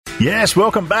Yes,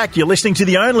 welcome back. You're listening to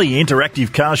the only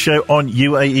interactive car show on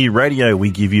UAE Radio. We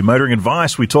give you motoring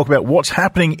advice. We talk about what's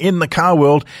happening in the car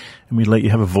world, and we let you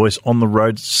have a voice on the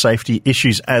road safety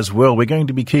issues as well. We're going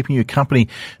to be keeping you company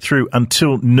through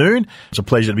until noon. It's a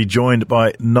pleasure to be joined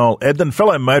by Noel Ebden,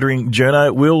 fellow motoring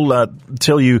journo. We'll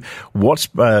tell you what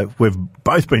we've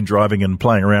both been driving and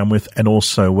playing around with, and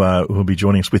also we'll be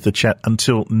joining us with the chat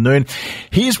until noon.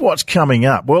 Here's what's coming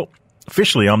up. Well,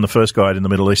 officially, I'm the first guy in the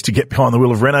Middle East to get behind the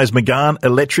wheel of Renault's Megane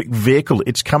electric vehicle.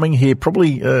 It's coming here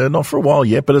probably not for a while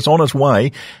yet, but it's on its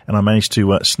way. And I managed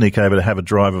to sneak over to have a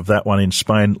drive of that one in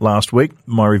Spain last week.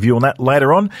 My review on that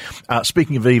later on.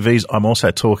 Speaking of EVs, I'm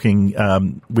also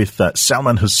talking with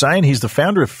Salman Hussein. He's the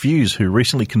founder of Fuse, who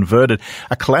recently converted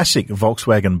a classic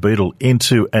Volkswagen Beetle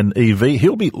into an EV.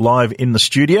 He'll be live in the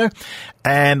studio.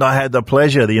 And I had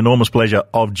the enormous pleasure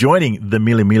of joining the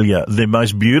Mille Miglia, the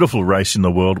most beautiful race in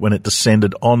the world, when it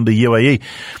descended on the UAE.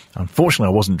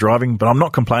 Unfortunately, I wasn't driving, but I'm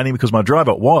not complaining because my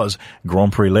driver was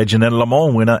Grand Prix legend and Le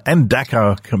Mans winner and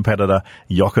Dakar competitor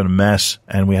Jochen Mass.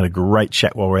 And we had a great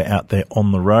chat while we were out there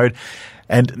on the road.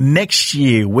 And next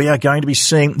year, we are going to be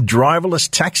seeing driverless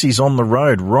taxis on the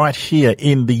road right here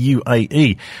in the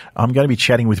UAE. I'm going to be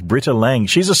chatting with Britta Lang.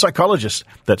 She's a psychologist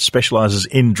that specialises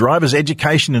in drivers'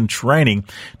 education and training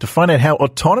to find out how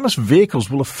autonomous vehicles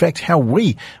will affect how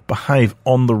we behave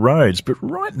on the roads. But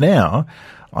right now,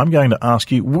 I'm going to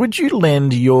ask you, would you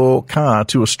lend your car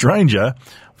to a stranger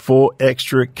for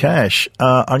extra cash?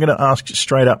 I'm going to ask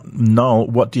straight up, Noel,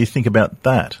 what do you think about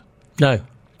that? No.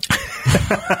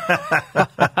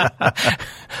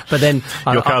 But then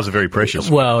your cars are very precious.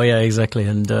 Well, yeah, exactly,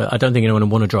 and I don't think anyone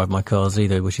would want to drive my cars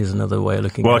either, which is another way of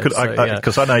looking at it. Well,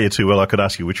 because I know you too well, I could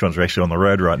ask you which ones are actually on the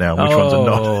road right now, and which ones are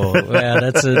not. Oh, yeah,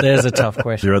 there's a tough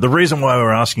question. The reason why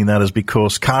we're asking that is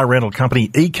because car rental company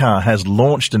eCar has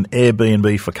launched an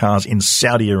Airbnb for cars in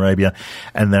Saudi Arabia,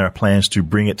 and there are plans to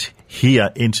bring it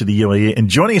here into the UAE. And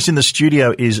joining us in the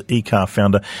studio is eCar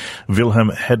founder Wilhelm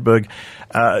Hedberg.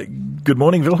 Good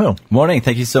morning, Wilhelm. Morning.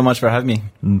 Thank you so much for having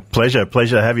me. Pleasure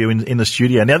to have you in the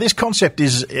studio. Now, this concept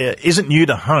isn't new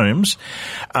to homes,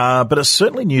 but it's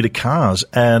certainly new to cars.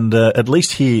 And at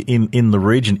least here in the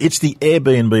region, it's the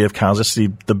Airbnb of cars. That's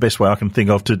the best way I can think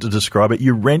of to describe it.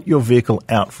 You rent your vehicle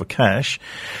out for cash.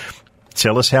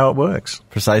 Tell us how it works.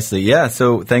 Precisely. Yeah.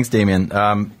 So thanks, Damien.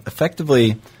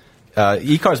 Effectively,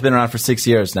 eCar's been around for 6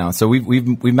 years now. So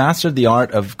we've mastered the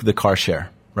art of the car share.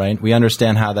 Right? We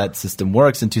understand how that system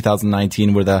works. In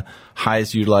 2019, we're the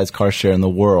highest utilized car share in the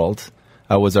world,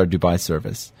 was our Dubai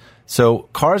service. So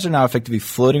cars are now effectively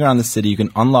floating around the city. You can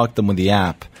unlock them with the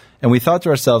app. And we thought to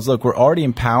ourselves, look, we're already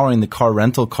empowering the car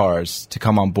rental cars to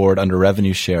come on board under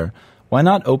revenue share. Why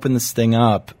not open this thing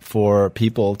up for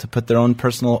people to put their own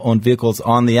personal owned vehicles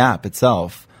on the app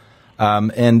itself?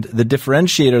 And the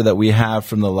differentiator that we have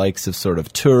from the likes of sort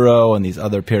of Turo and these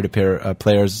other peer-to-peer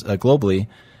players globally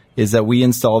is that we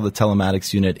install the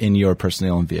telematics unit in your personally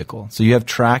owned vehicle. So you have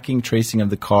tracking, tracing of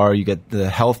the car, you get the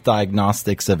health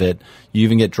diagnostics of it, you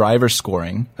even get driver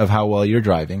scoring of how well you're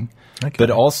driving. Okay. But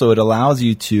also it allows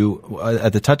you to,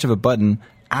 at the touch of a button,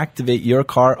 activate your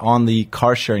car on the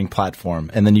car sharing platform,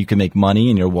 and then you can make money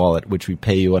in your wallet, which we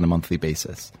pay you on a monthly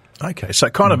basis. Okay, so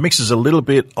it kind of mixes a little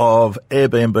bit of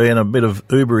Airbnb and a bit of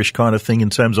Uberish kind of thing in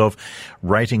terms of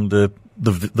rating the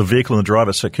vehicle and the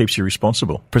driver, so it keeps you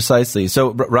responsible. Precisely.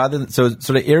 So sort of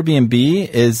Airbnb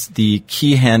is the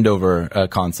key handover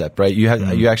concept, right?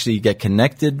 You actually get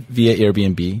connected via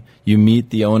Airbnb. You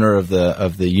meet the owner of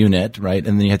the unit, right?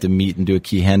 And then you have to meet and do a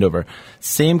key handover.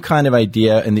 Same kind of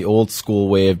idea in the old school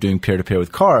way of doing peer-to-peer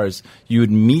with cars. You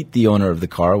would meet the owner of the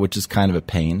car, which is kind of a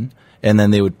pain, and then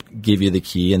they would give you the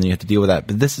key, and then you have to deal with that.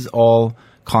 But this is all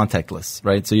contactless,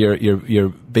 right? So you're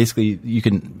basically, you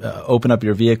can open up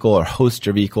your vehicle or host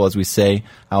your vehicle, as we say,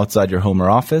 outside your home or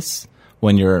office.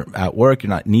 When you're at work,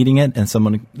 you're not needing it, and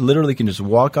someone literally can just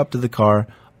walk up to the car,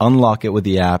 unlock it with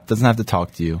the app, doesn't have to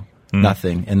talk to you,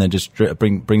 nothing, and then just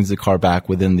brings the car back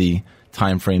within the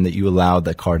time frame that you allowed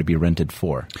that car to be rented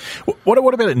for.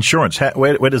 What about insurance?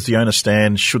 Where does the owner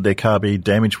stand? Should their car be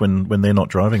damaged when they're not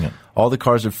driving it? All the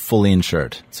cars are fully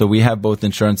insured. So we have both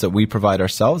insurance that we provide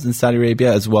ourselves in Saudi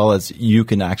Arabia, as well as you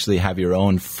can actually have your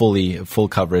own full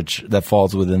coverage that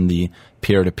falls within the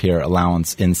peer-to-peer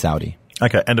allowance in Saudi.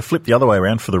 Okay, and to flip the other way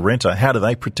around for the renter, how do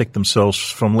they protect themselves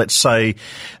from, let's say,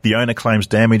 the owner claims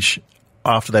damage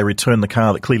after they return the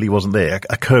car that clearly wasn't there,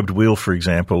 a curbed wheel, for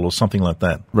example, or something like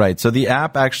that? Right. So the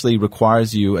app actually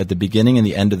requires you at the beginning and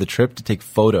the end of the trip to take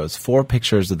photos, 4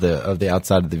 pictures of the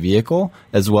outside of the vehicle,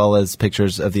 as well as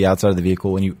pictures of the outside of the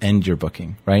vehicle when you end your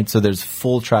booking, right? So there's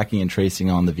full tracking and tracing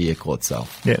on the vehicle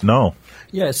itself. Yeah, no.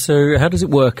 Yeah, so how does it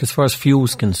work as far as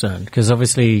fuel's concerned? Because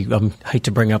obviously, I hate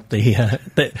to bring up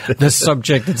the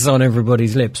subject that's on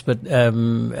everybody's lips, but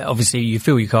obviously you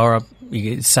fill your car up,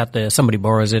 you get sat there, somebody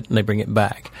borrows it, and they bring it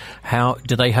back. How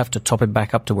do they have to top it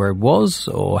back up to where it was,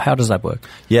 or how does that work?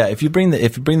 Yeah, if you bring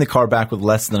the car back with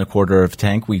less than a quarter of a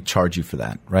tank, we charge you for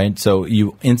that, right? So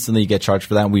you instantly get charged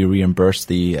for that, and we reimburse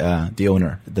the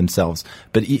owner themselves.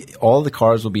 But all the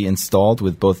cars will be installed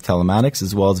with both telematics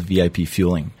as well as VIP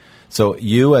fueling. So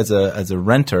you, as a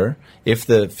renter, if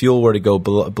the fuel were to go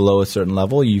below a certain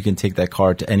level, you can take that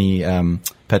car to any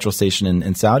petrol station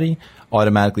in Saudi,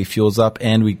 automatically fuels up,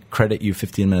 and we credit you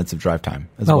 15 minutes of drive time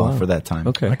as well for that time.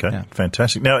 Okay, yeah.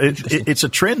 Fantastic. Now, it's a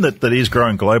trend that is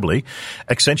growing globally.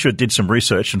 Accenture did some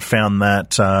research and found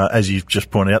that, as you've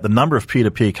just pointed out, the number of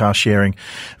peer-to-peer car-sharing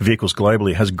vehicles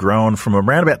globally has grown from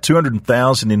around about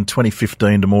 200,000 in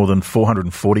 2015 to more than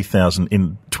 440,000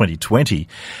 in 2020,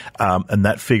 and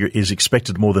that figure is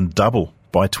expected to more than double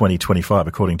by 2025,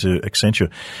 according to Accenture.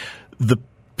 The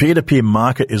peer-to-peer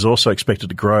market is also expected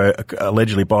to grow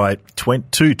allegedly by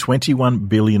 $21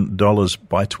 billion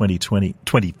by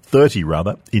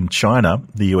 2030 in China,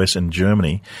 the US and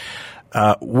Germany.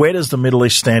 Where does the Middle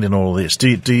East stand in all of this?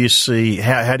 Do you see,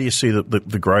 how do you see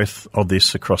the growth of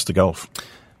this across the Gulf?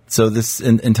 So this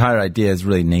entire idea is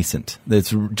really nascent.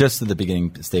 It's just at the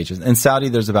beginning stages. In Saudi,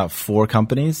 there's about 4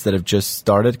 companies that have just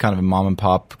started, kind of a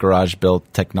mom-and-pop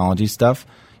garage-built technology stuff.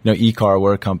 You know, eCar,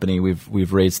 we're a company.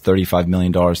 We've raised $35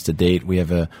 million to date. We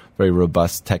have a very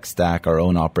robust tech stack, our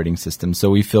own operating system. So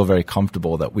we feel very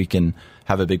comfortable that we can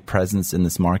have a big presence in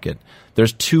this market.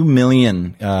 There's 2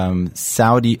 million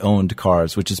Saudi-owned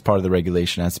cars, which is part of the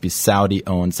regulation. It has to be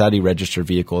Saudi-owned, Saudi-registered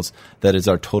vehicles. That is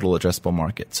our total addressable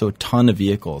market. So a ton of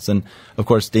vehicles. And, of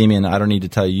course, Damien, I don't need to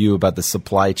tell you about the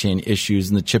supply chain issues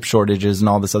and the chip shortages and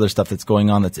all this other stuff that's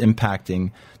going on that's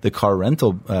impacting the car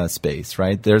rental space,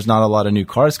 right? There's not a lot of new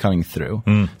cars coming through.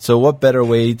 So what better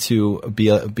way to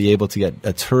be able to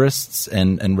get tourists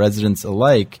and residents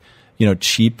alike, you know,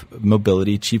 cheap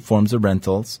mobility, cheap forms of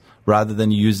rentals, rather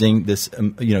than using this,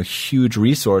 huge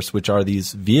resource, which are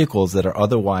these vehicles that are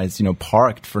otherwise,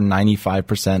 parked for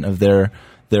 95% of their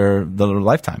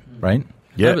lifetime, right?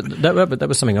 Yeah. That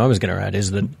was something I was going to add, is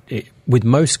that with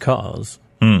most cars,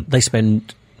 they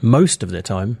spend most of their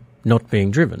time not being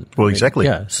driven. Well, exactly.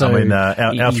 Yeah. So I mean,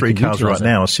 our 3 cars right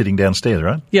now are sitting downstairs,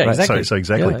 right? Yeah, right? exactly. So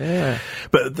exactly. Yeah.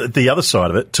 But the other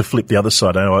side of it, to flip the other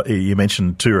side, I know you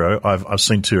mentioned Turo. I've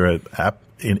seen Turo app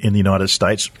in the United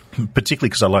States, particularly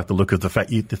because I like the look of the fact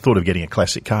you thought of getting a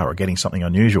classic car or getting something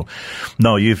unusual.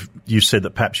 No, you've said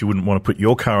that perhaps you wouldn't want to put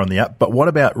your car on the app, but what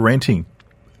about renting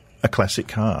a classic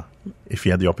car? If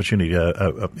you had the opportunity,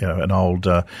 an old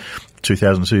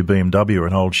 2002 BMW or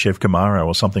an old Chev Camaro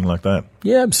or something like that.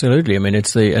 Yeah, absolutely. I mean,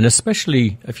 and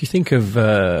especially if you think of,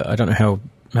 I don't know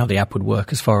how the app would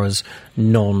work as far as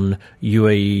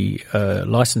non-UAE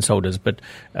license holders, but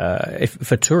if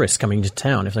for tourists coming to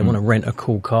town, if they want to rent a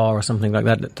cool car or something like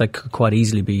that could quite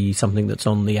easily be something that's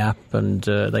on the app, and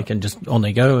they can just on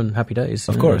they go and happy days.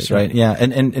 Of course, right? Yeah,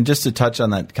 and just to touch on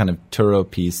that kind of Turo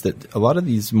piece, that a lot of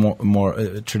these more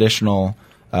traditional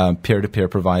peer-to-peer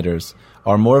providers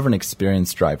are more of an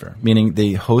experienced driver, meaning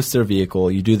they host their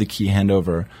vehicle, you do the key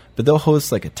handover, but they'll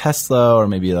host like a Tesla or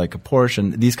maybe like a Porsche,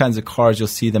 and these kinds of cars, you'll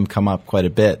see them come up quite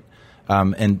a bit,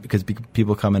 and because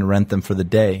people come and rent them for the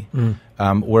day.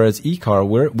 Whereas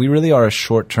eCar, we really are a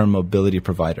short-term mobility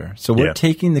provider. So we're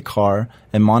taking the car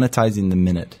and monetizing the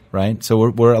minute, right? So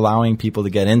we're allowing people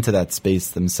to get into that space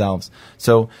themselves.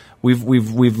 So we've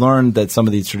learned that some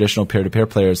of these traditional peer-to-peer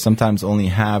players sometimes only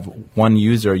have one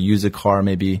user use a car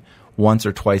maybe once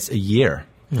or twice a year,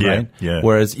 right? Yeah.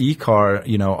 Whereas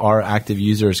eCar, our active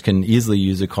users can easily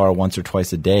use a car once or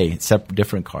twice a day,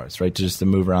 different cars, right, just to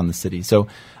move around the city. So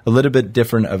a little bit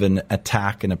different of an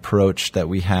attack and approach that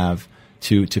we have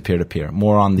to peer-to-peer,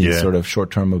 more on the sort of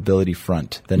short-term mobility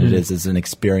front than it is as an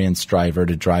experienced driver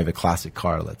to drive a classic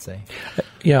car, let's say.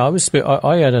 Yeah,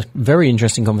 I had a very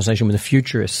interesting conversation with a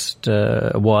futurist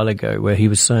a while ago where he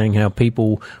was saying how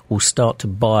people will start to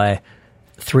buy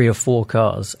 3 or 4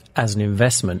 cars as an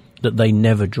investment that they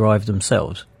never drive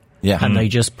themselves. Yeah. And they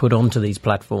just put onto these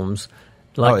platforms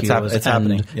like yours. It's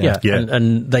happening. Yeah.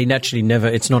 And they naturally never,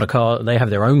 it's not a car, they have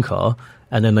their own car,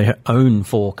 and then they own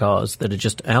 4 cars that are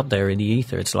just out there in the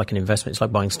ether. It's like an investment. It's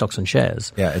like buying stocks and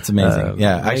shares. Yeah, it's amazing.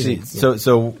 Actually,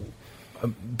 so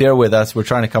bear with us. We're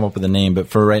trying to come up with a name, but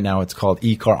for right now, it's called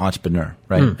eCar Entrepreneur,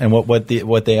 right? And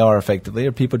what they are effectively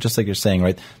are people just like you're saying,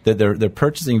 right? They're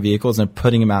purchasing vehicles and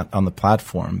putting them out on the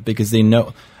platform because they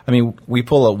know. I mean, we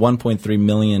pull out 1.3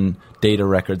 million data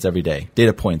records every day,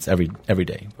 data points every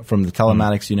day from the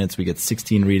telematics units. We get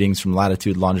 16 readings from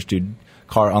latitude, longitude,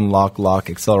 car unlock, lock,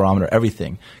 accelerometer,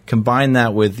 everything. Combine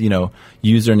that with,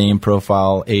 username,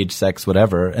 profile, age, sex,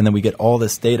 whatever, and then we get all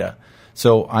this data.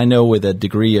 So I know with a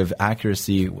degree of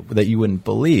accuracy that you wouldn't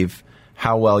believe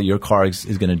how well your car is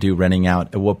going to do renting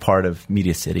out at what part of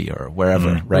Media City or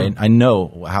wherever, right? I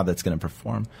know how that's going to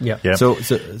perform. Yeah. So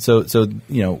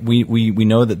we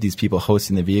know that these people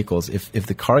hosting the vehicles, if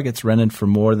the car gets rented for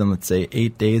more than, let's say,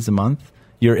 8 days a month,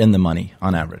 you're in the money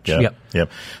on average. Yeah.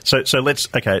 So let's,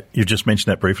 you just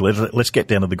mentioned that briefly. Let's get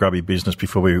down to the grubby business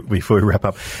before we wrap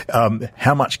up.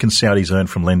 How much can Saudis earn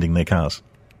from lending their cars?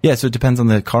 Yeah, so it depends on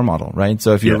the car model, right?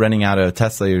 So if you're renting out a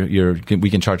Tesla, we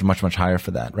can charge much, much higher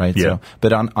for that, right? Yeah. So,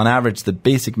 but on average, the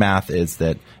basic math is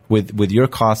that with your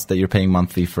cost that you're paying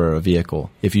monthly for a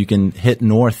vehicle, if you can hit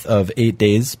north of 8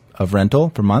 days of rental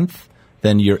per month,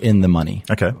 then you're in the money.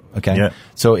 Okay. Yeah.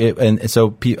 So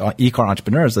e-car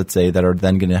entrepreneurs, let's say, that are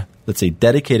then going to, let's say,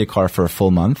 dedicate a car for a full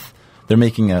month, they're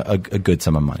making a good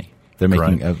sum of money. They're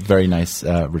making a very nice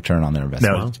return on their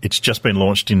investment. Now, it's just been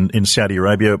launched in Saudi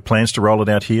Arabia. Plans to roll it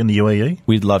out here in the UAE?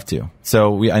 We'd love to.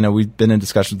 So I know we've been in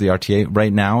discussion with the RTA.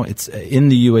 Right now, it's in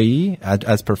the UAE,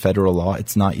 as per federal law,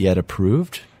 it's not yet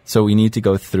approved. So we need to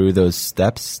go through those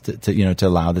steps to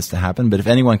allow this to happen. But if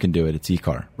anyone can do it, it's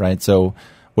e-car, right? So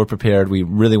we're prepared. We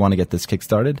really want to get this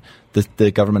kickstarted.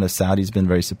 The government of Saudi has been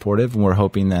very supportive, and we're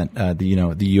hoping that the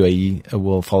UAE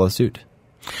will follow suit.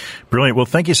 Brilliant. Well,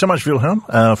 thank you so much, Wilhelm,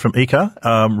 from e-car.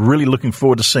 Really looking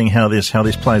forward to seeing how this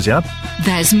plays out.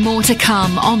 There's more to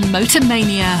come on Motor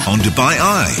Mania. On Dubai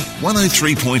Eye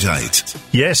 103.8.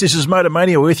 Yes, this is Motor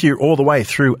Mania with you all the way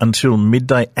through until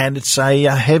midday, and it's a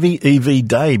heavy EV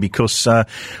day because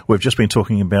we've just been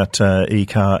talking about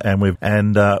e-car, and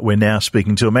we're now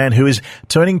speaking to a man who is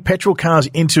turning petrol cars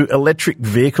into electric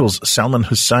vehicles. Salman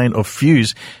Hussain of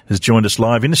Fuse has joined us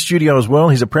live in the studio as well.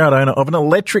 He's a proud owner of an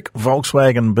electric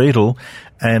Volkswagen Beetle,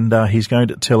 and he's going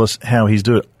to tell us how he's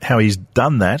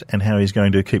done that and how he's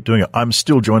going to keep doing it. I'm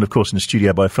still joined, of course, in the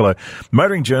studio by fellow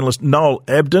motoring journalist Noel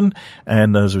Ebden,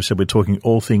 and as we said, we're talking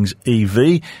all things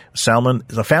EV. Salman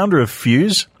is the founder of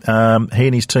Fuse. He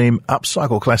and his team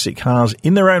upcycle classic cars.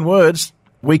 In their own words,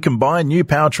 we combine new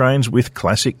powertrains with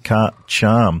classic car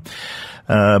charm.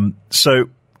 So,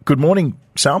 good morning,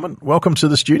 Salman. Welcome to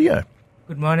the studio.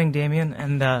 Good morning, Damien,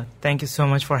 and thank you so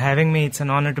much for having me. It's an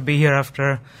honor to be here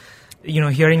after,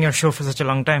 hearing your show for such a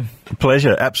long time.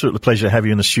 Pleasure, absolutely pleasure to have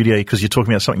you in the studio because you're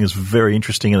talking about something that's very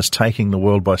interesting and it's taking the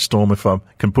world by storm, if I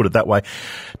can put it that way.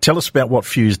 Tell us about what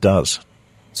Fuse does.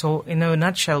 So, in a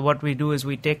nutshell, what we do is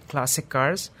we take classic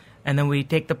cars and then we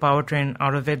take the powertrain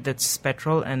out of it that's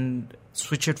petrol and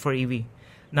switch it for EV.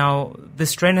 Now,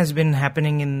 this trend has been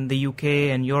happening in the UK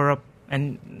and Europe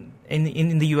and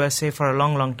in the USA for a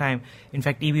long, long time. In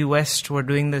fact, EV West were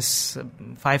doing this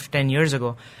 5 to 10 years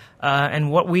ago.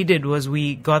 And what we did was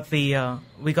we got the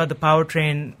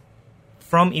powertrain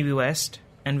from EV West,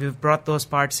 and we've brought those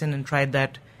parts in and tried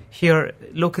that here,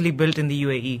 locally built in the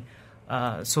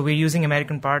UAE. So we're using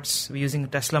American parts, we're using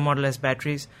Tesla Model S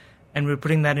batteries, and we're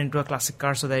putting that into a classic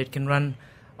car so that it can run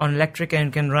on electric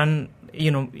and can run,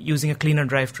 using a cleaner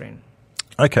drivetrain.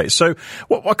 Okay, so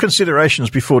what considerations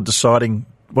do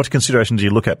you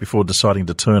look at before deciding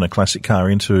to turn a classic car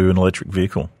into an electric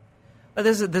vehicle?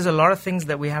 There's a lot of things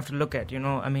that we have to look at.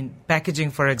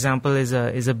 Packaging, for example, is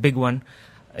a big one.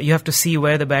 You have to see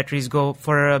where the batteries go.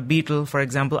 For a Beetle, for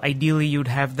example, ideally you'd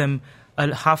have them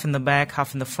half in the back,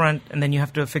 half in the front, and then you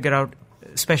have to figure out,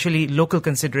 especially local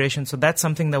considerations. So that's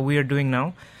something that we are doing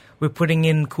now. We're putting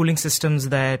in cooling systems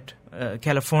that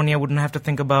California wouldn't have to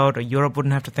think about, or Europe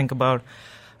wouldn't have to think about.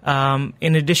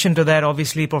 In addition to that,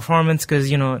 obviously performance, because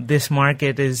this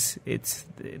market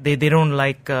they don't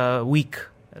like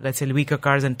weaker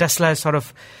cars, and Tesla has sort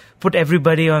of put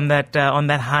everybody on that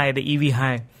high, the EV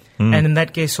high. And in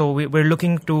that case, so we're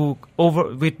looking to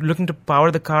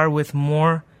power the car with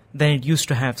more than it used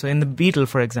to have. So in the Beetle,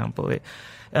 for example, it's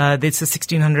a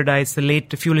 1600i, it's the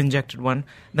late fuel injected one.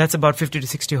 That's about 50 to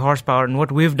 60 horsepower. And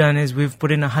what we've done is we've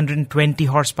put in a 120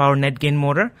 horsepower net gain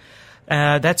motor.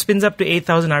 That spins up to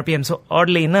 8,000 RPM. So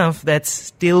oddly enough, that's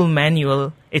still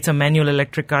manual. It's a manual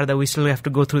electric car that we still have to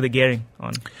go through the gearing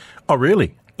on. Oh,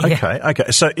 really? Okay, Yeah.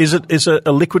 Okay. So is it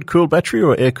a liquid-cooled battery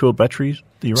or air-cooled batteries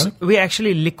do you run? So we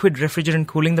actually liquid refrigerant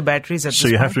cooling the batteries at So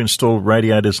you have to install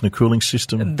radiators and a cooling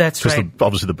system? That's right. Because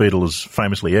obviously the Beetle is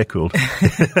famously air-cooled.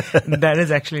 That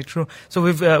is actually true. So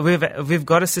we've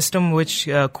got a system which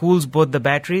cools both the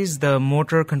batteries, the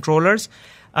motor controllers,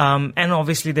 and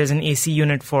obviously there's an AC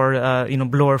unit for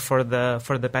blower for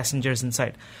the passengers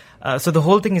inside. So the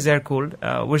whole thing is air-cooled.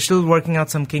 We're still working out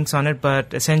some kinks on it,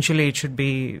 but essentially it should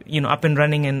be up and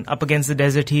running and up against the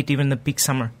desert heat even in the peak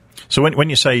summer. So when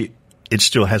you say it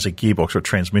still has a gearbox or a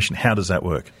transmission. How does that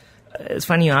work? It's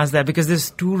funny you ask that, because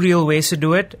there's two real ways to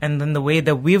do it, and then the way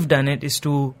that we've done it is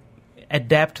to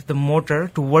adapt the motor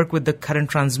to work with the current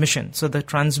transmission. So the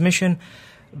transmission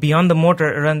beyond the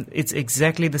motor it's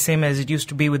exactly the same as it used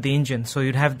to be with the engine. So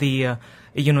you'd have the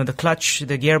the clutch,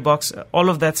 the gearbox, all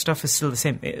of that stuff is still the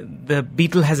same. The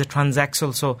Beetle has a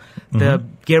transaxle, so the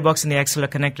gearbox and the axle are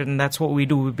connected, and that's what we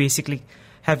do. We basically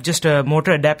have just a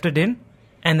motor adapted in,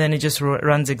 and then it just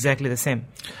runs exactly the same.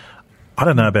 I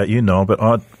don't know about you, Noel, but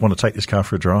I want to take this car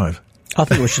for a drive. I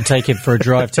think we should take it for a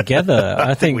drive together.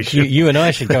 I think you and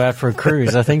I should go out for a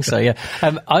cruise. I think so, yeah.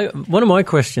 One of my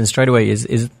questions straight away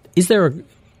is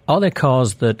are there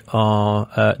cars that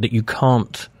are that you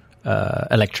can't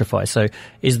electrify? So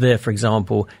is there, for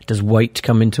example, does weight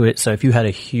come into it? So if you had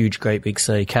a huge, great big,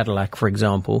 say, Cadillac, for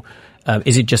example,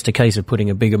 is it just a case of putting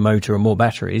a bigger motor and more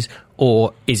batteries,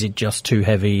 or is it just too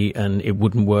heavy and it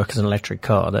wouldn't work as an electric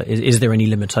car? Is there any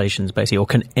limitations, basically, or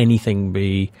can anything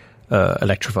be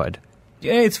electrified?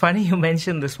 Yeah, it's funny you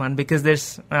mentioned this one, because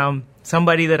there's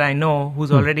somebody that I know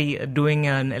who's already doing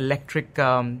an electric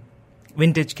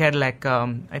vintage Cadillac.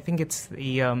 I think it's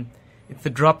the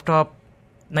drop top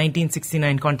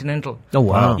 1969 Continental. Oh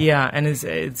wow! Yeah, and it's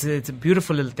a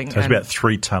beautiful little thing. So it's about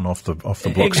 3 ton off the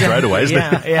block straight away, isn't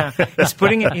it? Yeah. He's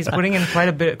putting in quite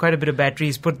a bit of battery.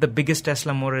 He's put the biggest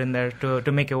Tesla motor in there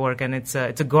to make it work, and it's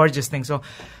a gorgeous thing. So,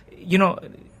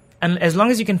 and as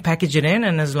long as you can package it in,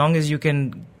 and as long as you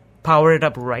can power it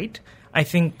up right, I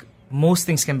think most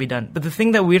things can be done. But the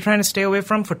thing that we're trying to stay away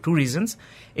from, for 2 reasons,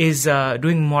 is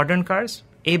doing modern cars.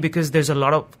 A, because there's a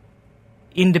lot of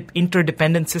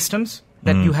interdependent systems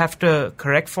that you have to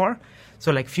correct for,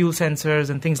 so like fuel sensors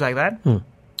and things like that.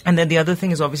 And then the other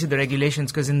thing is obviously the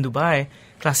regulations, because in Dubai,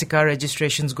 classic car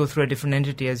registrations go through a different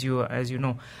entity, as you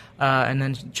know, and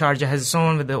then Sharjah has its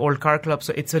own with the old car club,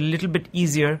 so it's a little bit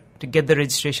easier to get the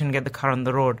registration, get the car on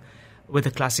the road with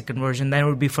a classic conversion than it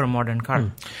would be for a modern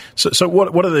car. So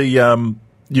what are the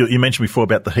you mentioned before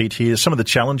about the heat here, some of the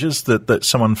challenges that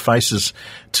someone faces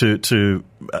to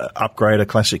upgrade a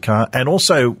classic car, and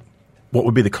also what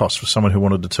would be the cost for someone who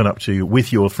wanted to turn up to you with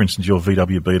for instance, your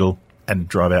VW Beetle and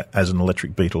drive out as an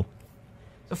electric Beetle?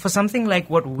 So for something like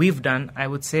what we've done, I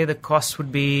would say the cost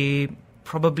would be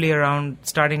probably around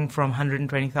starting from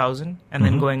 120,000 and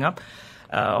then going up.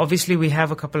 Obviously, we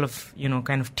have a couple of,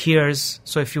 kind of tiers.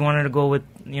 So if you wanted to go with,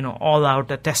 all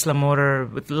out, a Tesla motor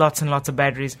with lots and lots of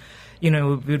batteries,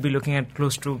 we'd be looking at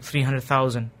close to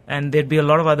 300,000. And there'd be a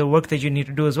lot of other work that you need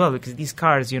to do as well, because these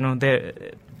cars,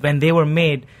 when they were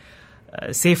made,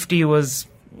 safety was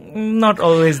not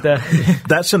always the...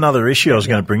 That's another issue I was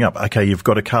going to bring up. Okay, you've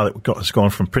got a car that's gone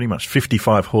from pretty much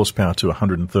 55 horsepower to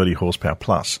 130 horsepower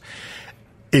plus.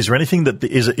 Is there anything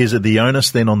is it the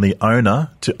onus then on the owner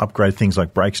to upgrade things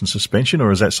like brakes and suspension,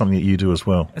 or is that something that you do as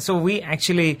well? So we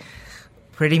actually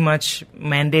pretty much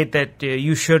mandate that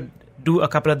you should do a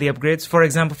couple of the upgrades. For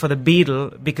example, for the Beetle,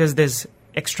 because there's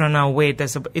extra now weight,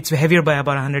 it's heavier by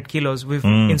about 100 kilos. We've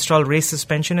installed race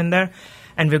suspension in there,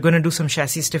 and we're going to do some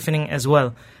chassis stiffening as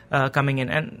well coming in.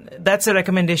 And that's a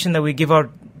recommendation that we give out,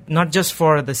 not just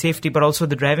for the safety, but also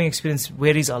the driving experience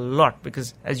varies a lot,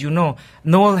 because, as you know,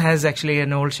 Noel has actually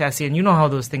an old chassis, and you know how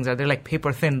those things are. They're like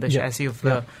paper thin, the chassis of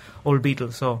the old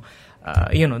Beetle. So,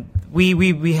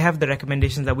 we have the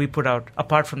recommendations that we put out,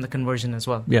 apart from the conversion as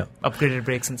well. Yeah. Upgraded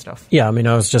brakes and stuff. Yeah, I mean,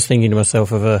 I was just thinking to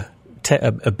myself of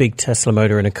a big Tesla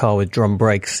motor in a car with drum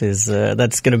brakes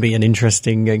that's going to be an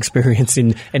interesting experience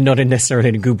and not necessarily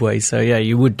in a good way. So yeah,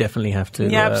 you would definitely have to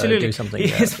do something.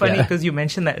 It's funny because you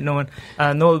mentioned that, no,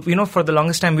 for the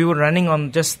longest time we were running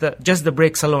on just the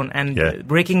brakes alone, and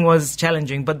braking was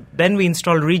challenging. But then we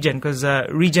installed regen, because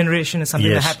regeneration is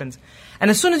something that happens. And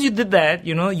as soon as you did that,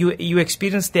 you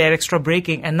experienced the extra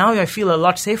braking, and now I feel a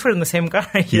lot safer in the same car.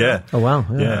 Yeah. Oh, wow.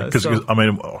 Yeah. Because,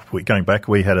 going back,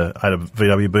 we had a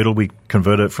VW Beetle. We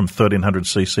converted it from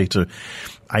 1300cc to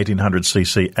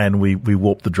 1800cc, and we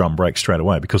warped the drum brake straight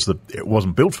away because it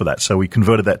wasn't built for that. So we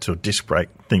converted that to a disc brake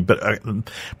thing.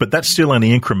 But that's still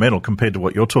only incremental compared to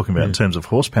what you're talking about in terms of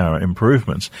horsepower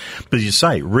improvements. But as you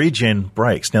say, regen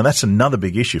brakes. Now, that's another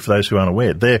big issue for those who aren't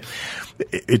aware.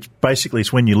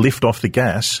 It's when you lift off the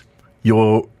gas,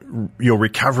 you're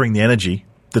recovering the energy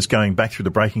that's going back through the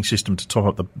braking system to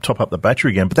top up the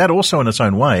battery again. But that also, in its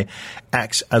own way,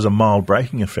 acts as a mild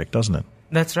braking effect, doesn't it?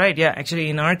 That's right, yeah. Actually,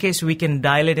 in our case, we can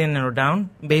dial it in or down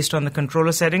based on the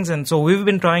controller settings. And so we've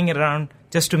been trying it around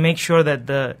just to make sure that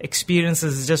the experience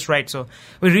is just right. So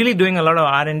we're really doing a lot of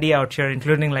R&D out here,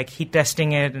 including like heat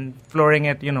testing it and flooring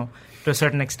it, to a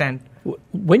certain extent.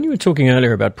 When you were talking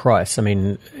earlier about price, I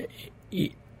mean,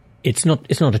 it's not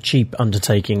a cheap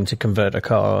undertaking to convert a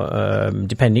car.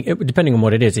 Depending on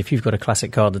what it is, if you've got a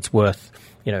classic car that's worth,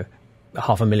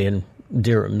 500,000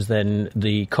 dirhams, then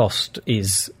the cost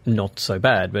is not so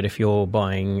bad. But if you're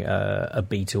buying a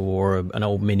Beetle or an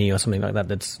old Mini or something like that,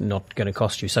 that's not going to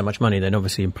cost you so much money, then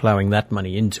obviously plowing that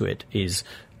money into it is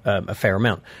a fair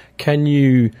amount. Can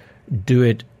you do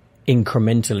it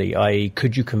incrementally, i.e.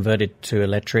 could you convert it to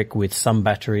electric with some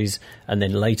batteries and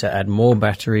then later add more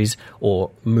batteries, or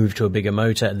move to a bigger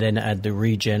motor, then add the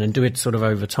regen, and do it sort of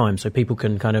over time so people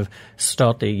can kind of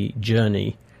start the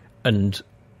journey and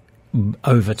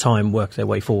over time work their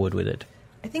way forward with it?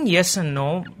 I think yes and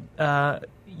no.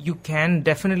 You can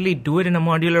definitely do it in a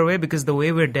modular way, because the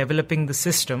way we're developing the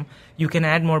system, you can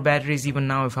add more batteries even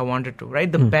now if I wanted to,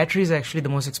 right? The battery is actually the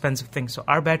most expensive thing. So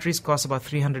our batteries cost about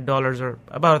 $300 or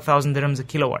about 1,000 dirhams a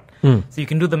kilowatt. So you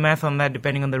can do the math on that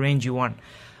depending on the range you want.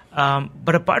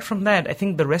 But apart from that, I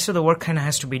think the rest of the work kind of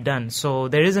has to be done. So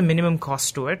there is a minimum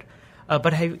cost to it.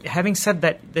 But having said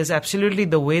that, there's absolutely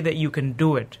the way that you can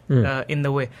do it in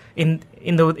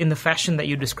the fashion that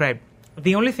you described.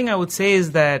 The only thing I would say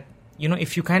is that,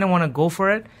 if you kind of want to go for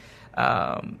it,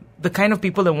 the kind of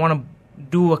people that want to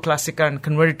do a classic car and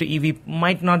convert it to EV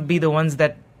might not be the ones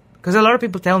that, because a lot of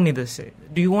people tell me this,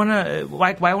 do you want to,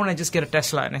 why won't I just get a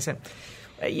Tesla? And I said,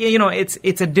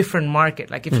 it's a different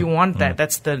market. Like if you want that,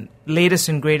 that's the latest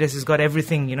and greatest. It's got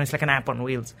everything, it's like an app on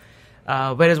wheels.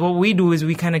 Whereas what we do is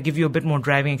we kind of give you a bit more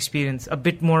driving experience, a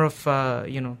bit more of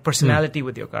personality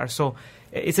with your car. So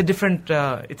it's a different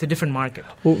market.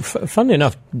 Well, funnily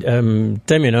enough, Damien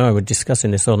and I were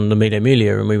discussing this on the Mille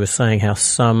Miglia, and we were saying how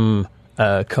some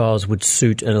cars would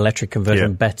suit an electric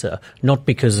conversion better, not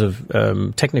because of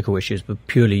technical issues, but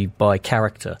purely by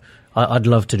character. I'd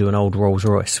love to do an old Rolls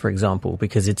Royce, for example,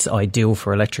 because it's ideal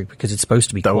for electric, because it's supposed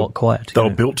to be quiet. They were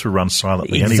built to run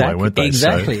silently anyway, weren't they?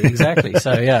 Exactly.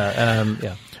 So,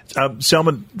 yeah.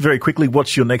 Salman, very quickly,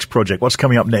 what's your next project? What's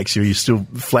coming up next? Are you still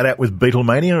flat out with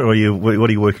Beatlemania, or what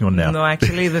are you working on now? No,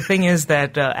 actually, the thing is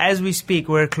that as we speak,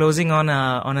 we're closing on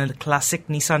a classic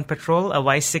Nissan Patrol, a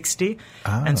Y60,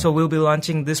 and so we'll be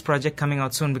launching this project coming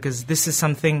out soon, because this is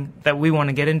something that we want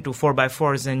to get into,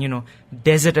 4x4s and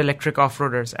desert electric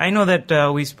off-roaders. I know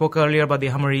that we spoke earlier about the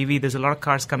Hummer EV. There's a lot of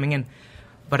cars coming in.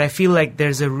 But I feel like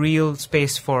there's a real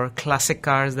space for classic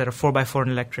cars that are 4x4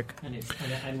 and electric. And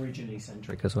regionally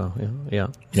centric as well, yeah.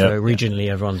 So regionally,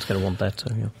 everyone's going to want that.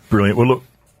 So, yeah. Brilliant. Well, look,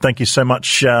 thank you so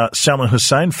much, Salman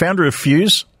Hussain, founder of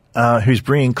Fuse, who's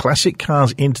bringing classic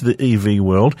cars into the EV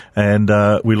world. And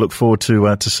we look forward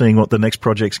to seeing what the next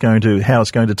project's how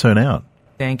it's going to turn out.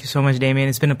 Thank you so much, Damien.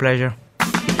 It's been a pleasure.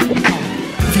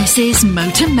 This is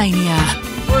Motor Mania.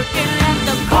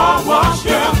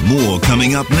 More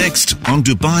coming up next on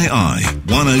Dubai Eye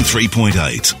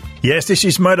 103.8. Yes, this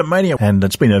is Motor Mania, and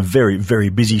it's been a very, very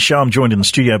busy show. I'm joined in the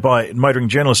studio by motoring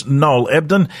journalist Noel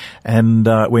Ebden, and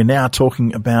we're now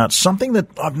talking about something that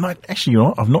I've not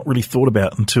really thought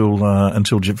about until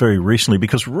very recently,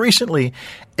 because recently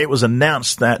it was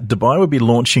announced that Dubai would be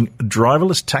launching a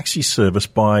driverless taxi service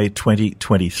by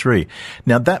 2023.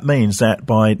 Now that means that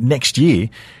by next year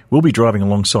we'll be driving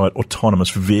alongside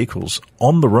autonomous vehicles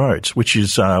on the roads, which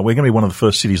is we're going to be one of the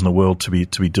first cities in the world to be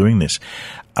doing this.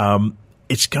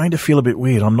 It's going to feel a bit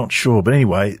weird, I'm not sure. But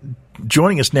anyway,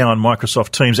 joining us now on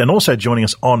Microsoft Teams and also joining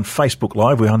us on Facebook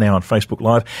Live, we are now on Facebook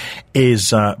Live,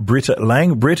 is Britta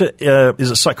Lang. Britta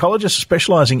is a psychologist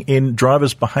specialising in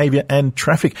drivers' behaviour and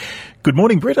traffic. Good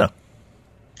morning, Britta.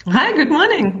 Hi, good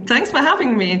morning. Thanks for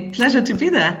having me. Pleasure to be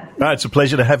there. It's a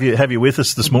pleasure to have you with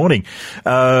us this morning.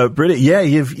 Britta,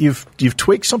 you've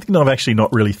tweaked something that I've actually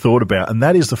not really thought about, and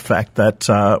that is the fact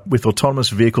that with autonomous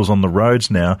vehicles on the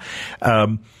roads now,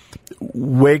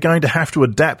 we're going to have to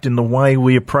adapt in the way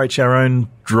we approach our own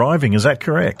driving. Is that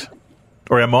correct?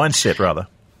 Or our mindset, rather?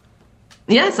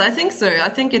 Yes, I think so. I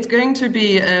think it's going to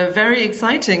be very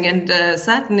exciting and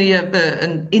certainly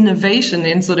an innovation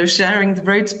in sort of sharing the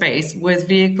road space with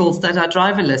vehicles that are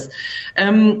driverless.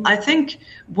 I think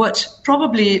what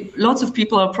probably lots of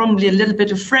people are probably a little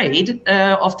bit afraid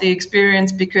of the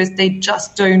experience, because they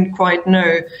just don't quite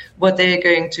know what they're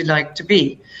going to like to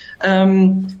be.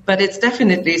 But it's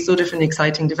definitely sort of an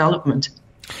exciting development.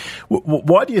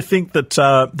 Why do you think that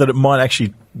it might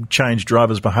actually change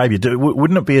drivers' behaviour?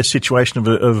 Wouldn't it be a situation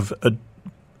of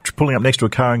pulling up next to a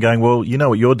car and going, well, you know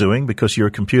what you're doing because you're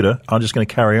a computer, I'm just going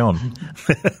to carry on?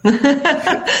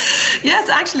 Yes,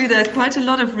 actually, there's quite a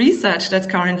lot of research that's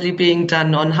currently being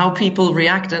done on how people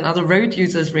react and other road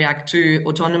users react to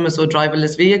autonomous or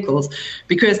driverless vehicles,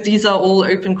 because these are all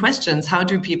open questions. How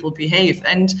do people behave?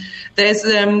 And there's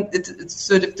it's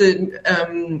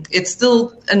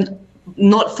still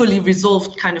not fully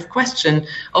resolved kind of question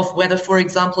of whether, for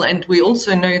example, and we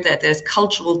also know that there's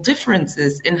cultural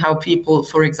differences in how people,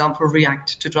 for example,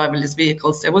 react to driverless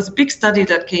vehicles. There was a big study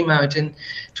that came out in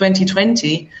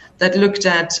 2020 that looked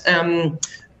at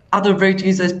other road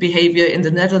users' behavior in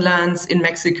the Netherlands, in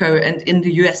Mexico, and in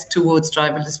the US towards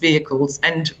driverless vehicles.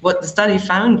 And what the study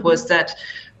found was that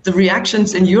the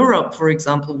reactions in Europe, for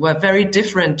example, were very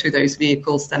different to those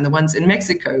vehicles than the ones in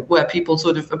Mexico, where people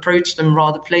sort of approached them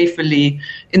rather playfully.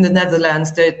 In the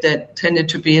Netherlands, there tended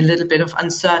to be a little bit of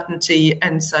uncertainty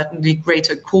and certainly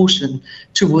greater caution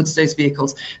towards those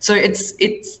vehicles. So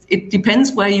it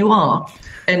depends where you are.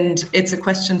 And it's a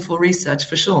question for research,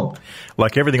 for sure.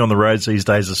 Like everything on the roads these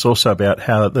days, it's also about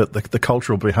how the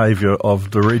cultural behaviour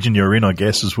of the region you're in, I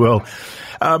guess, as well.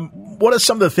 What are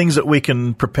some of the things that we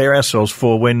can prepare ourselves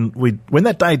for when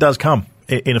that day does come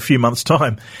in a few months'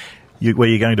 time, where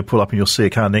you're going to pull up and you'll see a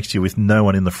car next to you with no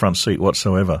one in the front seat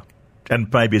whatsoever? And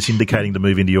maybe it's indicating to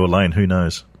move into your lane. Who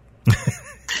knows?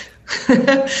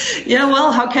 Yeah,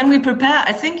 well, how can we prepare?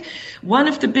 I think one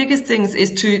of the biggest things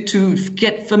is to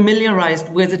get familiarized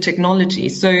with the technology.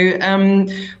 So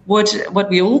what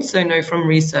we also know from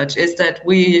research is that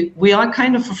we are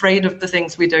kind of afraid of the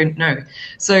things we don't know.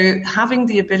 So having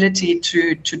the ability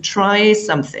to try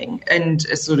something and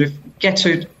sort of get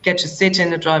to sit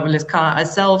in a driverless car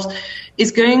ourselves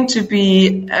is going to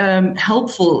be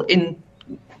helpful in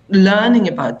learning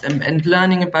about them and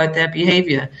learning about their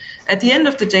behavior. At the end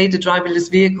of the day, the driverless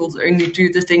vehicles only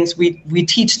do the things we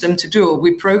teach them to do or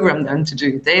we program them to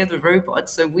do. They are the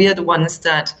robots, so we are the ones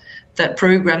that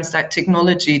programs that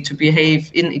technology to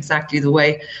behave in exactly the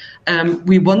way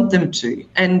we want them to.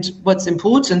 And what's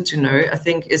important to know, I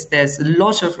think, is there's a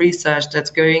lot of research that's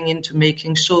going into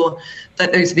making sure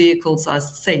that those vehicles are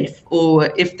safe, or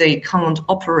if they can't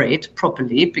operate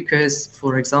properly because,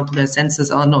 for example, their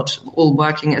sensors are not all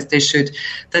working as they should,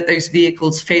 that those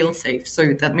vehicles fail safe.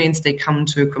 So that means they come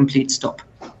to a complete stop.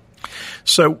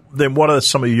 So then what are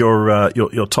some of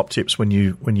your top tips when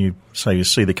you say you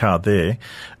see the car there,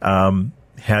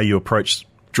 how you approach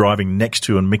driving next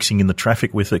to and mixing in the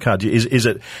traffic with the car? Is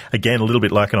it, again, a little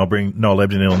bit like, and I'll bring Noel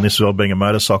Ebden in on this as well, being a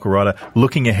motorcycle rider,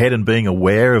 looking ahead and being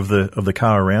aware of the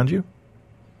car around you?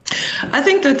 I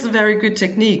think that's a very good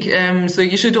technique. So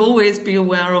you should always be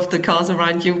aware of the cars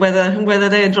around you, whether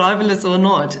they're driverless or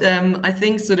not. I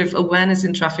think sort of awareness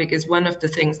in traffic is one of the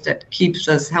things that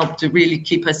help to really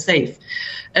keep us safe.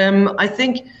 I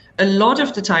think a lot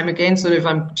of the time, again, sort of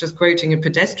I'm just quoting a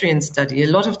pedestrian study, a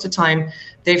lot of the time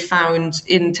they found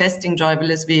in testing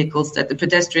driverless vehicles that the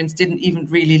pedestrians didn't even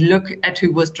really look at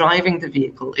who was driving the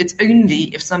vehicle. It's only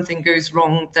if something goes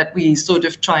wrong that we sort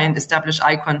of try and establish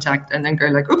eye contact and then go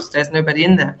like, oops, there's nobody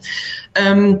in there.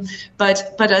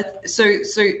 So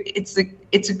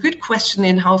it's a good question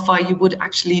in how far you would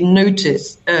actually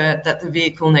notice that the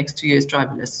vehicle next to you is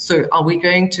driverless. So are we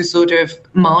going to sort of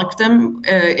mark them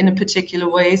in a particular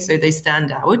way so they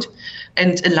stand out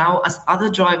and allow us other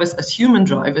drivers as human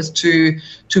drivers to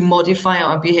modify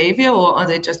our behavior, or are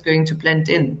they just going to blend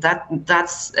in?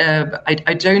 That's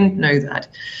I don't know that.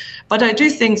 But I do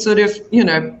think sort of,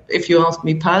 if you ask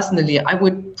me personally, I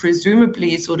would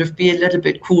presumably sort of be a little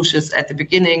bit cautious at the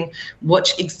beginning,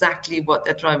 watch exactly what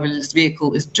that driverless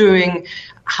vehicle is doing,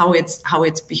 how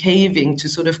it's behaving, to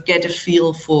sort of get a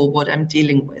feel for what I'm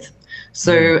dealing with.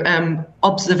 So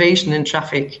observation in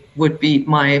traffic would be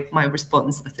my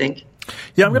response, I think.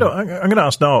 Yeah, I'm going to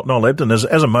ask Noel Ebden,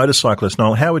 as a motorcyclist,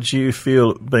 Noel, how would you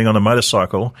feel being on a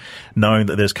motorcycle, knowing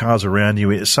that there's cars around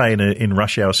you, say in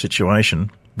rush hour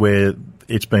situation where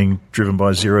it's being driven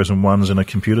by zeros and ones in a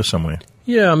computer somewhere?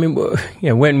 Yeah, I mean,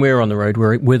 when we're on the road,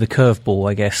 we're the curveball,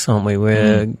 I guess, aren't we?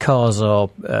 Where cars are,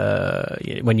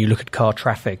 when you look at car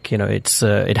traffic,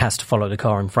 it has to follow the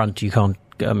car in front. You can't.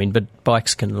 I mean, but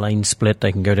bikes can lane split.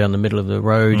 They can go down the middle of the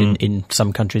road in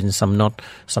some countries and some not.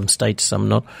 Some states, some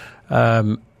not.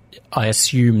 I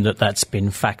assume that's been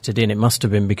factored in. It must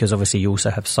have been, because obviously you also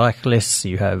have cyclists,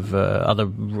 you have other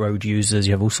road users,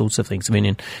 you have all sorts of things. I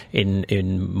mean,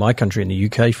 in my country, in the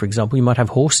UK, for example, you might have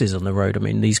horses on the road. I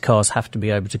mean, these cars have to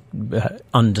be able to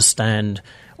understand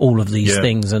all of these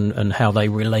things and how they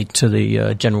relate to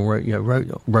the general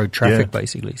road traffic,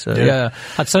 basically. So,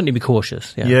 I'd certainly be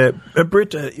cautious.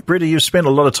 Britta, you've spent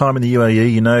a lot of time in the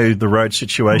UAE. You know the road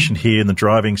situation here and the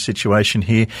driving situation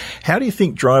here. How do you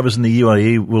think drivers in the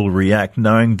UAE will react,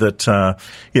 knowing that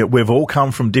we've all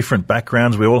come from different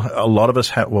backgrounds?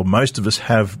 Most of us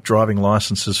have driving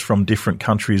licenses from different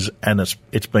countries, and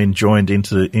it's been joined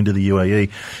into the UAE.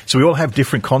 So we all have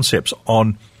different concepts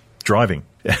on driving.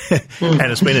 And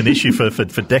it's been an issue for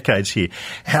decades here.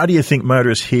 How do you think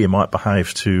motorists here might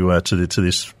behave to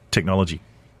this technology?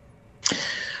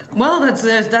 Well, that's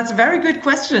a very good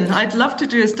question. I'd love to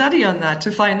do a study on that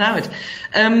to find out.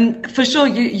 For sure,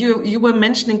 you were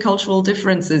mentioning cultural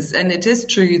differences, and it is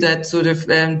true that sort of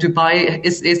Dubai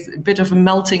is a bit of a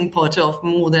melting pot of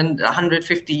more than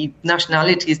 150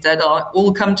 nationalities that are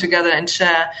all come together and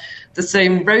share the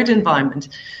same road environment.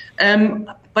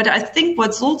 But I think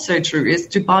what's also true is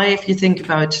Dubai, if you think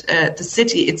about the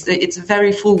city, it's a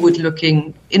very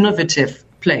forward-looking, innovative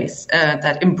place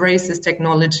that embraces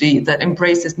technology, that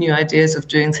embraces new ideas of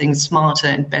doing things smarter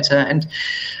and better.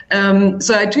 And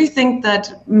so I do think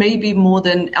that maybe more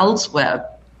than elsewhere,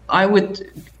 I would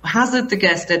hazard the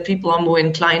guess that people are more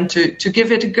inclined to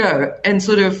give it a go and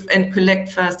and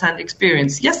collect first-hand